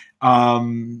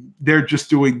they're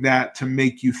just doing that to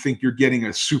make you think you're getting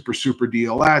a super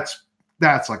deal.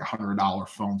 That's like $100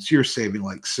 phone. So you're saving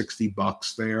like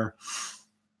 $60 there.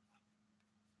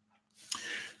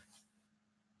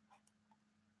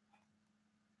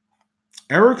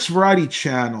 Eric's Variety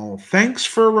Channel. Thanks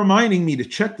for reminding me to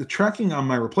check the tracking on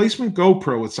my replacement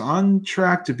GoPro. It's on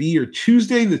track to be here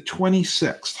Tuesday the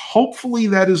 26th. Hopefully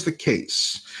that is the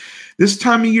case. This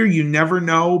time of year, you never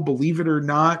know, believe it or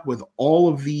not, with all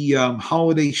of the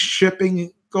holiday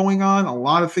shipping going on, a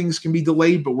lot of things can be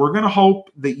delayed, but we're going to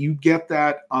hope that you get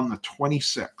that on the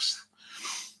 26th.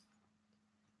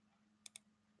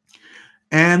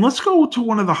 And let's go to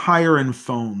one of the higher end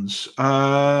phones.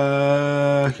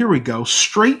 Here we go.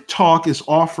 Straight Talk is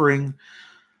offering,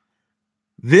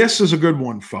 this is a good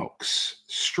one, folks.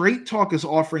 Straight Talk is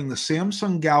offering the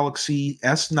Samsung Galaxy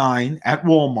S9 at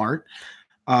Walmart.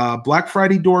 Black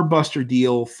Friday doorbuster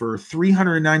deal for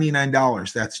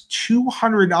 $399. That's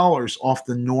 $200 off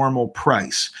the normal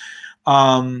price.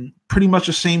 Pretty much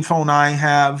the same phone I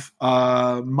have,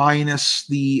 minus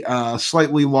the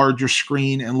slightly larger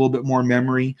screen and a little bit more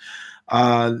memory.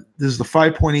 This is the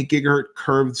 5.8 gigahertz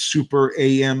curved Super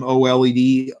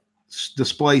AMOLED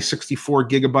display, 64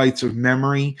 gigabytes of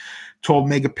memory, 12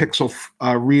 megapixel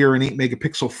rear and 8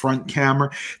 megapixel front camera.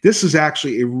 This is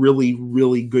actually a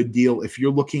really good deal if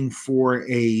you're looking for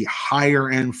a higher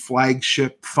end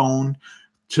flagship phone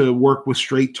to work with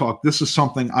Straight Talk. This is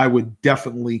something I would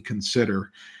definitely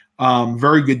consider.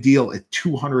 Very good deal at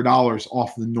 $200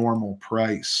 off the normal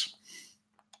price.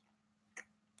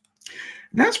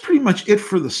 And that's pretty much it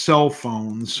for the cell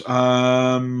phones.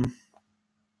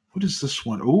 What is this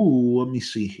one? Oh, let me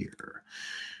see here.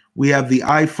 We have the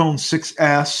iPhone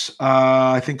 6S,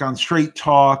 I think on Straight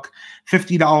Talk,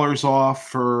 $50 off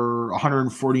for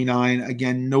 $149.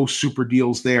 Again, no super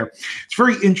deals there. It's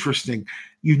very interesting.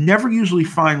 You never usually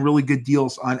find really good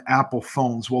deals on Apple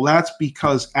phones. Well, that's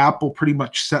because Apple pretty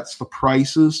much sets the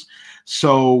prices.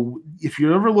 So if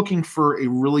you're ever looking for a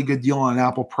really good deal on an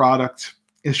Apple product,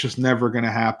 it's just never going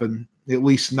to happen, at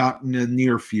least not in the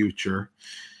near future.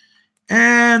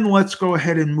 And let's go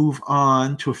ahead and move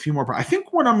on to a few more. I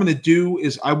think what I'm going to do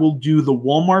is I will do the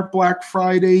Walmart Black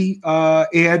Friday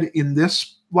ad in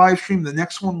this live stream. The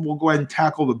next one, we'll go ahead and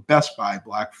tackle the Best Buy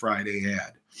Black Friday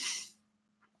ad.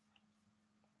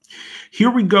 Here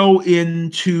we go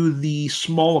into the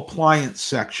small appliance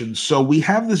section. So we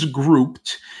have this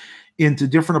grouped into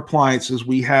different appliances.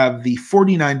 We have the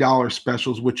 $49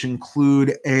 specials, which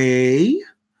include a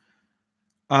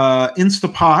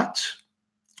Instapot,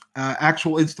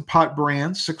 actual Instapot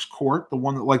brand, 6-quart, the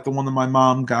one that my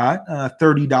mom got,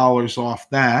 $30 off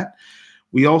that.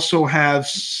 We also have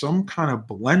some kind of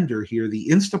blender here, the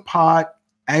Instapot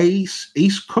Ace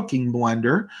Cooking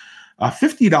Blender.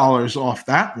 $50 off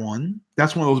that one.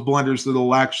 That's one of those blenders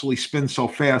that'll actually spin so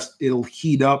fast it'll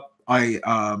heat up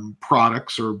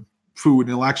products or food, and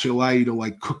it'll actually allow you to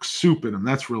like cook soup in them.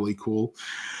 That's really cool.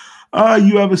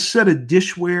 You have a set of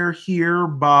dishware here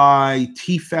by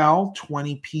Tefal,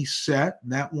 20-piece set.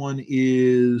 That one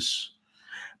is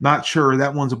not sure.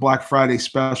 That one's a Black Friday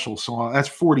special, so that's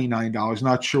 $49.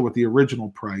 Not sure what the original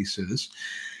price is.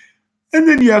 And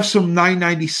then you have some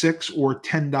 $9.96 or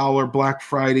 $10 Black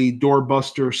Friday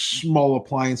doorbuster small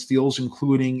appliance deals,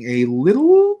 including a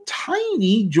little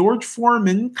tiny George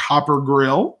Foreman copper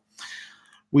grill.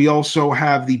 We also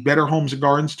have the Better Homes and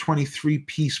Gardens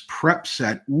 23-piece prep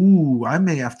set. Ooh, I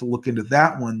may have to look into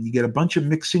that one. You get a bunch of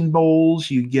mixing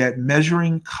bowls. You get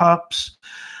measuring cups,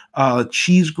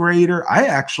 cheese grater. I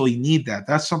actually need that.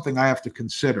 That's something I have to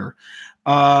consider.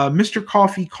 Mr.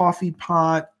 Coffee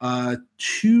pot,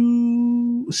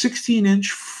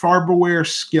 16-inch Farberware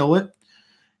skillet,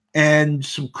 and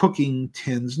some cooking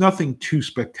tins. Nothing too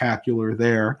spectacular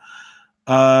there.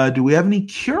 Do we have any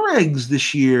Keurigs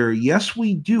this year? Yes,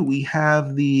 we do. We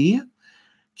have the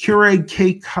Keurig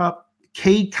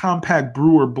K Compact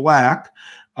Brewer Black,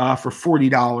 for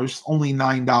 $40, only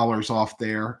 $9 off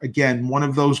there. Again, one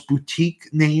of those boutique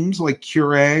names like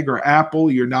Keurig or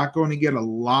Apple, you're not going to get a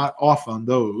lot off on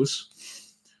those.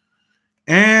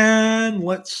 And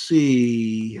let's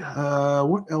see,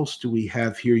 what else do we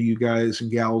have here you guys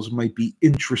and gals might be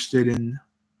interested in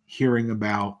hearing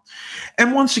about?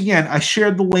 And once again, I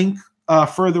shared the link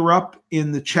further up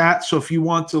in the chat. So if you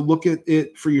want to look at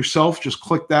it for yourself, just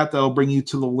click that. That'll bring you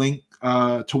to the link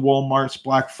to Walmart's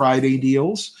Black Friday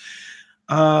deals.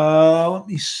 Let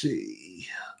me see.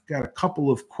 Got a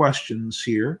couple of questions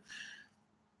here.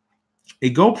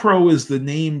 A GoPro is the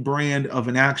name brand of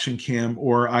an action cam,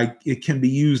 or it can be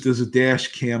used as a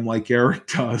dash cam like Eric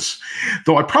does.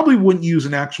 Though I probably wouldn't use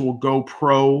an actual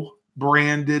GoPro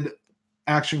branded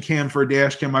action cam for a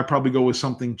dash cam. I'd probably go with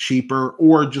something cheaper,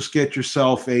 or just get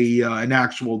yourself an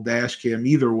actual dash cam.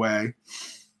 Either way.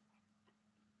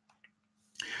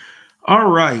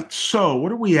 All right, so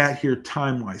what are we at here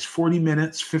time-wise? 40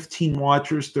 minutes, 15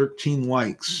 watchers, 13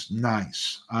 likes.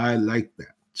 Nice. I like that.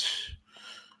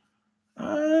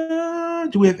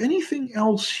 Do we have anything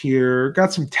else here?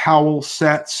 Got some towel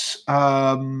sets,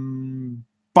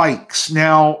 bikes.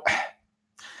 Now,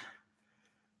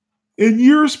 in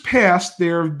years past,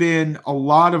 there have been a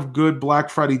lot of good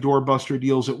Black Friday doorbuster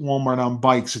deals at Walmart on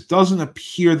bikes. It doesn't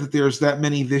appear that there's that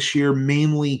many this year,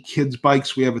 mainly kids'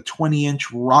 bikes. We have a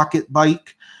 20-inch rocket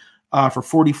bike for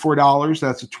 $44.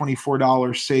 That's a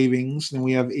 $24 savings. Then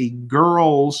we have a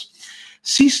girls'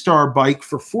 C-Star bike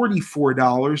for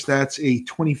 $44. That's a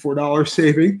 $24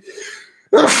 saving.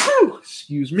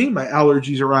 Excuse me, my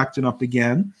allergies are acting up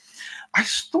again. I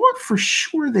thought for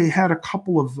sure they had a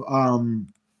couple of...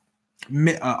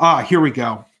 here we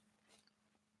go.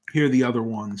 Here are the other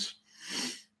ones.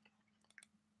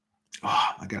 Oh,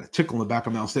 I got a tickle in the back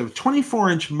of my mouth. They have a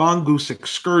 24-inch Mongoose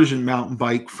Excursion mountain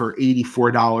bike for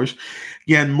 $84.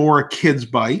 Again, more a kid's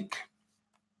bike.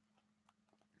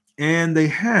 And they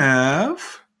have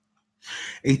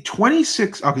a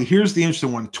 26, okay, here's the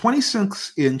interesting one,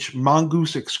 26-inch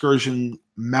Mongoose Excursion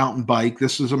mountain bike.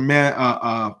 This is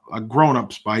a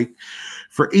grown-up's bike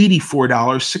for $84,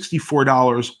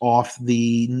 $64 off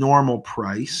the normal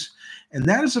price. And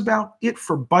that is about it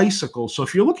for bicycles. So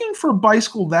if you're looking for a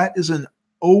bicycle, that is an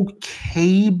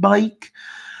okay bike.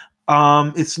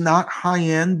 It's not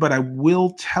high-end, but I will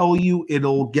tell you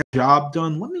it'll get the job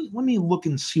done. Let me look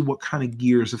and see what kind of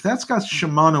gears. If that's got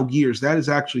Shimano gears, that is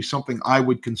actually something I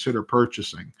would consider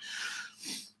purchasing.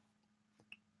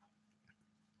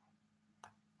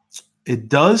 It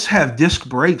does have disc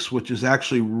brakes, which is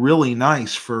actually really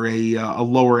nice for a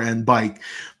lower-end bike.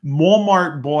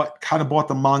 Walmart kind of bought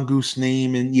the Mongoose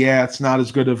name, and yeah, it's not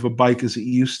as good of a bike as it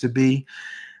used to be.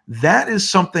 That is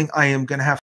something I am going to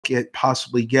have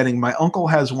possibly getting. My uncle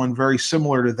has one very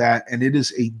similar to that, and it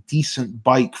is a decent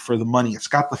bike for the money. It's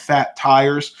got the fat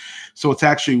tires, so it's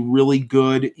actually really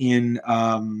good in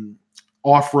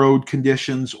off-road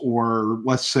conditions, or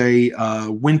let's say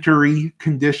wintry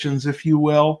conditions, if you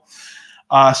will.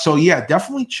 So yeah,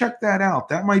 definitely check that out.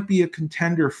 That might be a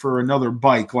contender for another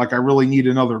bike. Like I really need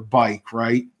another bike,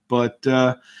 right? But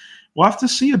we'll have to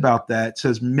see about that. It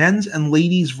says men's and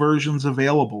ladies versions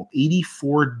available,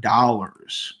 $84.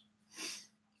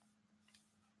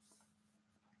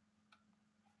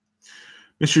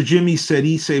 Mr. Jimmy said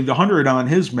he saved $100 on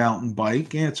his mountain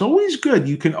bike, and it's always good.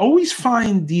 You can always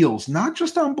find deals, not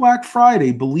just on Black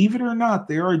Friday. Believe it or not,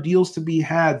 there are deals to be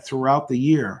had throughout the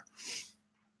year.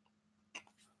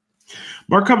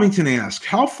 Mark Covington asked,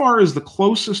 how far is the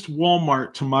closest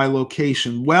Walmart to my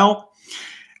location? Well,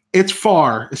 it's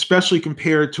far, especially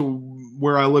compared to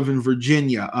where I live in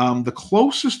Virginia. The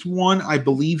closest one, I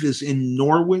believe, is in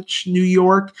Norwich, New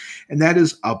York, and that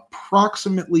is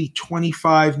approximately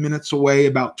 25 minutes away,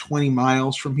 about 20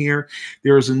 miles from here.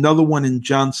 There is another one in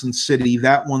Johnson City.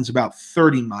 That one's about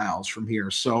 30 miles from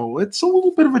here, so it's a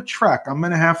little bit of a trek. I'm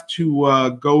going to have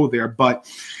to go there,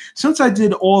 but since I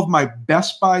did all of my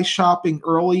Best Buy shopping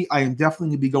early, I am definitely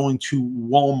going to be going to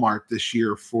Walmart this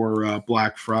year for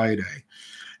Black Friday.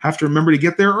 Have to remember to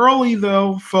get there early,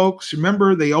 though, folks.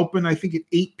 Remember, they open, I think, at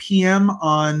 8 p.m.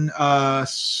 on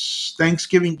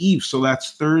Thanksgiving Eve, so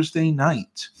that's Thursday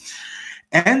night.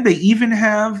 And they even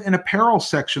have an apparel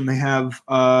section. They have,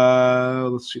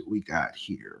 let's see what we got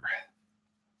here.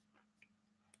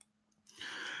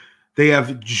 They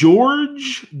have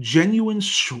George genuine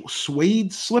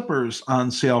suede slippers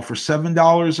on sale for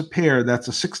 $7 a pair. That's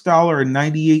a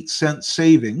 $6.98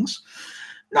 savings.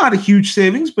 Not a huge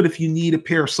savings, but if you need a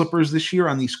pair of slippers this year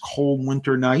on these cold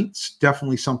winter nights,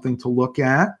 definitely something to look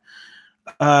at.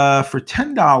 For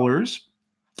 $10,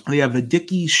 they have a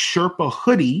Dickies Sherpa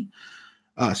hoodie.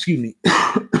 Excuse me.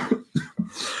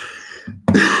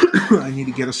 I need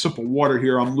to get a sip of water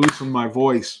here. I'm losing my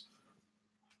voice.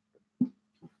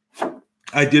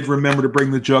 I did remember to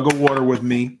bring the jug of water with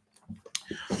me.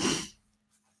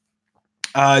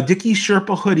 Dickies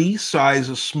Sherpa hoodie, size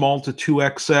is small to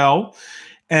 2XL.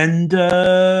 And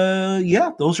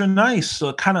yeah, those are nice.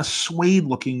 Kind of suede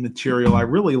looking material. I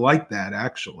really like that,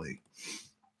 actually.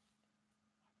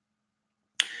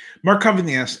 Mark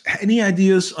Covington asks, any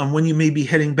ideas on when you may be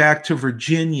heading back to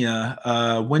Virginia?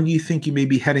 When do you think you may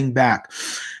be heading back?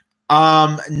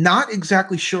 Not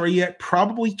exactly sure yet.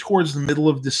 Probably towards the middle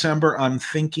of December. I'm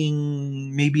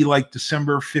thinking maybe like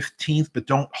December 15th, but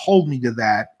don't hold me to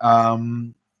that.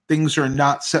 Things are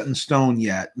not set in stone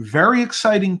yet. Very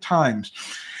exciting times.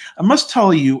 I must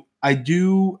tell you, I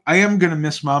am going to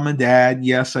miss mom and dad.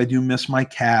 Yes, I do miss my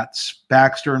cats,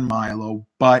 Baxter and Milo,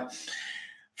 but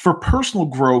for personal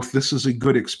growth, this is a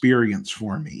good experience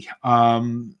for me.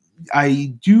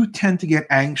 I do tend to get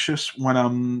anxious when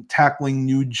I'm tackling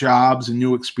new jobs and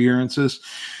new experiences,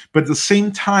 but at the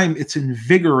same time, it's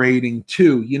invigorating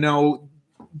too. You know,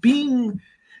 being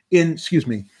in, excuse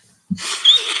me,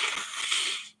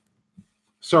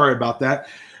 sorry about that.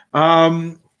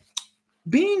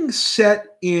 Being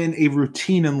set in a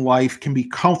routine in life can be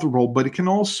comfortable, but it can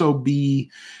also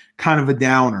be kind of a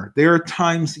downer. There are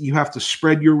times that you have to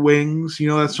spread your wings. You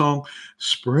know that song,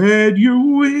 spread your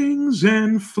wings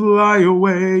and fly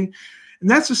away. And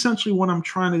that's essentially what I'm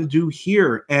trying to do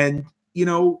here. And, you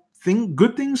know,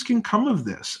 good things can come of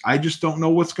this. I just don't know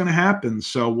what's going to happen.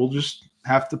 So we'll just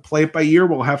have to play it by ear.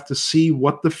 We'll have to see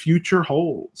what the future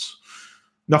holds.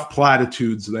 Enough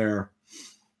platitudes there.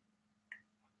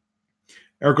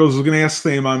 Eric goes, I was going to ask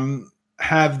them, I'm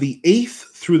have the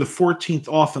 8th through the 14th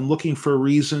off and looking for a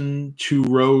reason to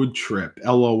road trip.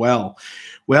 LOL.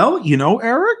 Well, you know,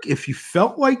 Eric, if you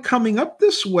felt like coming up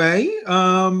this way,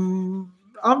 I'm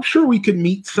sure we could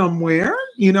meet somewhere,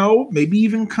 you know, maybe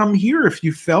even come here if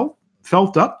you felt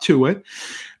up to it.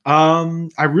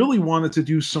 I really wanted to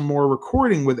do some more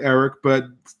recording with Eric, but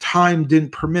time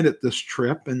didn't permit it this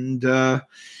trip. And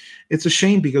it's a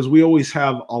shame because we always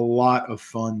have a lot of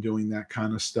fun doing that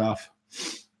kind of stuff.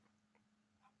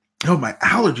 Oh, my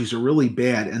allergies are really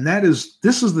bad. And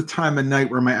this is the time of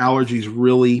night where my allergies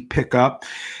really pick up.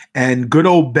 And good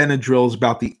old Benadryl is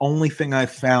about the only thing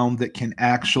I've found that can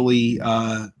actually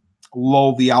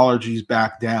lull the allergies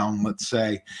back down, let's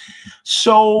say.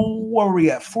 So where are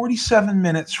we at? 47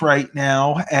 minutes right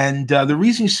now. And the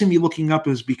reason you see me looking up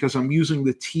is because I'm using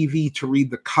the TV to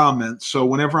read the comments. So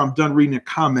whenever I'm done reading a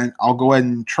comment, I'll go ahead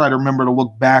and try to remember to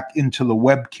look back into the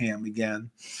webcam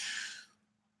again.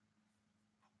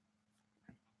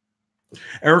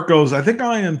 Eric goes, I think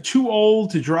I am too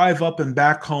old to drive up and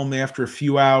back home after a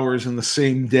few hours in the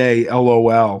same day.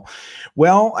 LOL.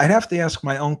 Well, I'd have to ask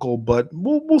my uncle, but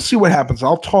we'll see what happens.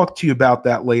 I'll talk to you about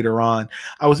that later on.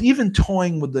 I was even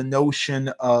toying with the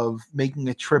notion of making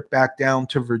a trip back down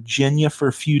to Virginia for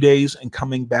a few days and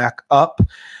coming back up.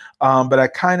 But I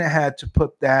kind of had to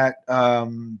put that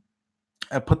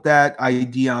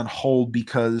idea on hold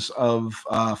because of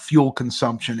fuel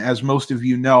consumption. As most of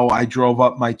you know, I drove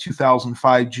up my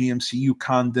 2005 GMC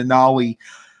Yukon Denali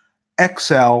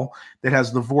XL that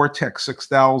has the Vortex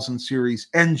 6000 series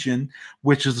engine,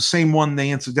 which is the same one they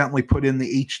incidentally put in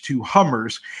the H2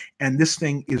 Hummers. And this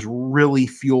thing is really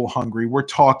fuel hungry. We're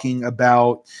talking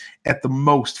about at the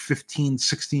most 15,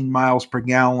 16 miles per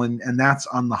gallon, and that's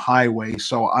on the highway.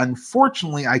 So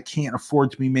unfortunately, I can't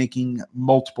afford to be making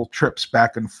multiple trips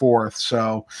back and forth.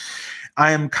 So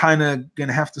I am kind of going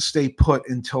to have to stay put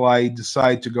until I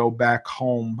decide to go back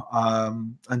home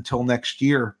until next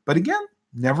year. But again,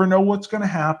 never know what's going to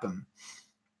happen.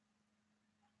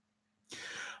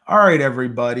 All right,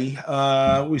 everybody.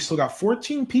 We still got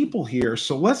 14 people here.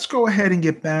 So let's go ahead and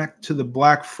get back to the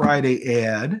Black Friday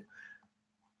ad.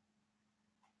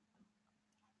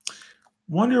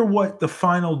 Wonder what the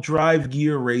final drive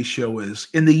gear ratio is.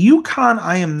 In the Yukon,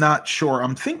 I am not sure.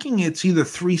 I'm thinking it's either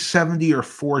 370 or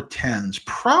 410s.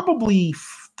 Probably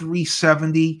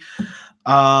 370.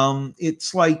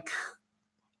 It's like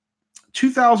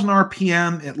 2,000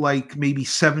 RPM at like maybe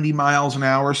 70 miles an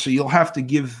hour. So you'll have to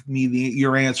give me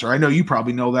your answer. I know you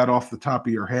probably know that off the top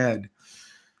of your head.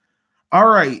 All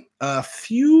right, a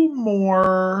few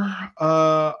more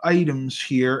items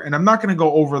here, and I'm not going to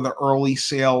go over the early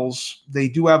sales. They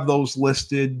do have those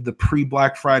listed, the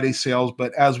pre-Black Friday sales,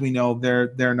 but as we know,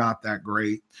 they're not that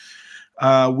great.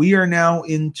 We are now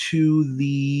into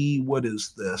the, what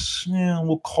is this? Yeah,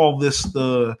 we'll call this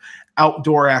the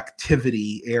outdoor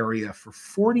activity area for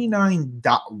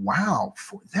 $49. Wow,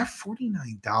 is that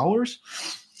 $49?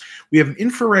 We have an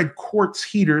infrared quartz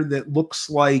heater that looks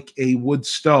like a wood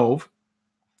stove.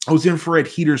 Those infrared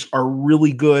heaters are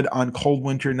really good on cold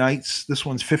winter nights. This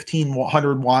one's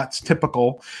 1500 watts,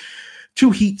 typical.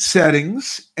 2 heat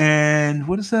settings, and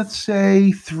what does that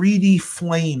say? 3D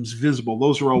flames visible.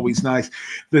 Those are always nice.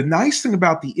 The nice thing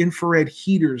about the infrared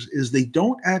heaters is they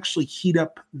don't actually heat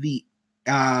up the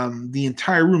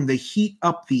entire room. They heat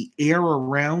up the air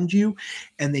around you,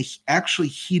 and they actually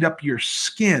heat up your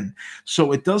skin.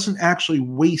 So it doesn't actually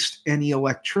waste any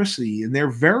electricity, and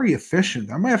they're very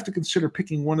efficient. I might have to consider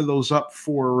picking one of those up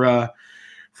for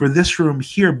this room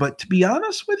here. But to be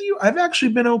honest with you, I've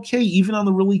actually been okay, even on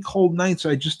the really cold nights.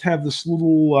 I just have this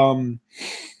little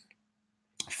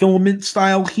filament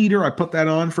style heater. I put that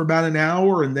on for about an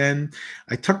hour, and then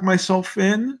I tuck myself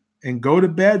in and go to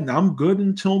bed, and I'm good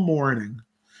until morning.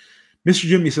 Mr.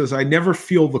 Jimmy says, I never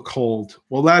feel the cold.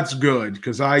 Well, that's good,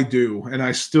 because I do, and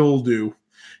I still do.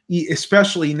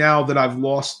 Especially now that I've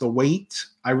lost the weight,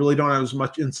 I really don't have as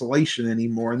much insulation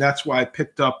anymore, and that's why I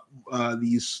picked up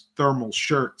these thermal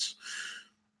shirts.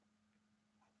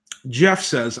 Jeff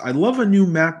says, I love a new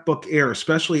MacBook Air,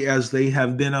 especially as they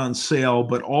have been on sale,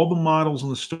 but all the models in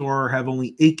the store have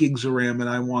only 8 gigs of RAM, and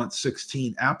I want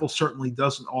 16. Apple certainly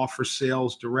doesn't offer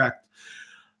sales direct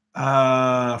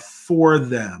for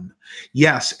them.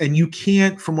 Yes, and you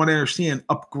can't, from what I understand,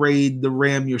 upgrade the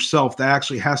RAM yourself. That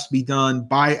actually has to be done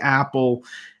by Apple,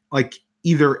 like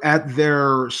either at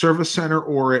their service center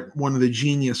or at one of the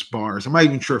Genius bars. I'm not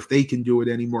even sure if they can do it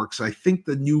anymore, because I think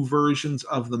the new versions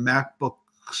of the MacBook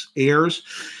Airs,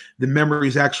 the memory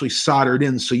is actually soldered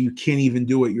in, so you can't even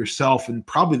do it yourself, and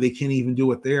probably they can't even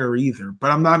do it there either.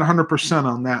 But I'm not 100%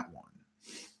 on that one.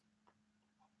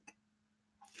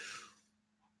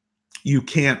 You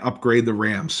can't upgrade the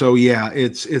RAM. So yeah,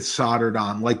 it's soldered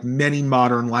on, like many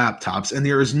modern laptops. And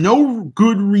there is no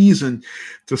good reason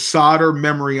to solder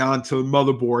memory onto the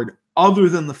motherboard other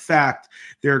than the fact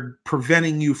they're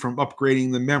preventing you from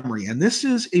upgrading the memory. And this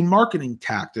is a marketing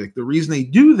tactic. The reason they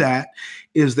do that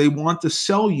is they want to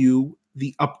sell you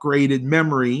the upgraded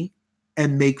memory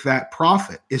and make that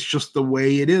profit. It's just the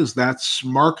way it is. That's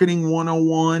marketing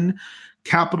 101,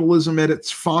 capitalism at its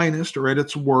finest or at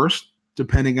its worst,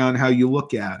 depending on how you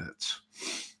look at it.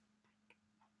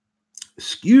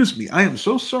 Excuse me. I am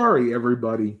so sorry,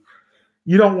 everybody.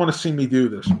 You don't want to see me do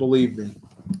this, believe me.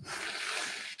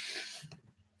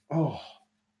 Oh.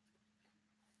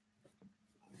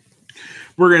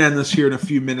 We're going to end this here in a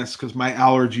few minutes because my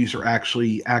allergies are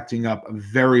actually acting up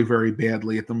very, very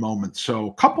badly at the moment. So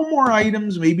a couple more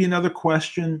items, maybe another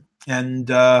question, and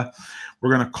we're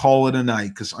going to call it a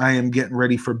night because I am getting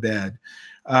ready for bed.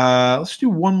 Let's do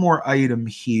one more item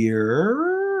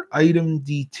here. Item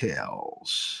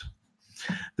details.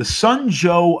 The Sun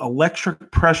Joe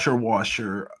electric pressure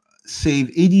washer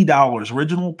saved $80.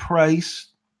 Original price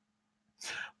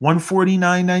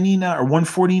 $149.99 or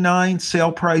 $149.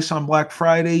 Sale price on Black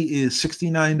Friday is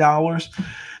 $69.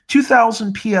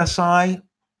 2,000 PSI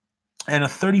and a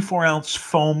 34-ounce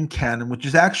foam cannon, which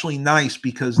is actually nice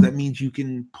because that means you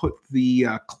can put the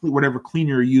whatever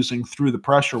cleaner you're using through the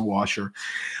pressure washer.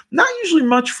 Not usually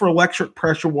much for electric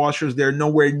pressure washers. They're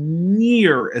nowhere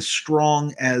near as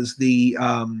strong as the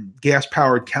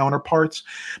gas-powered counterparts.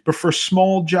 But for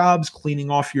small jobs,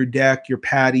 cleaning off your deck, your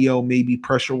patio, maybe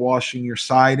pressure washing your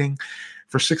siding,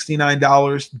 for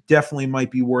 $69, definitely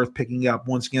might be worth picking up.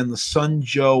 Once again, the Sun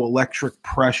Joe electric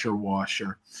pressure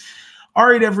washer. All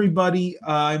right, everybody,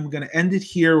 I'm going to end it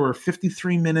here. We're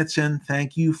 53 minutes in.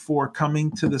 Thank you for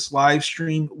coming to this live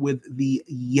stream with the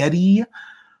Yeti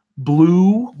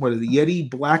Blue, what is the Yeti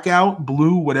Blackout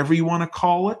Blue, whatever you want to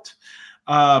call it.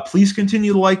 Please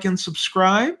continue to like and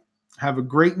subscribe. Have a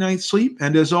great night's sleep.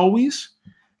 And as always,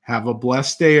 have a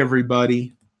blessed day,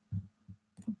 everybody.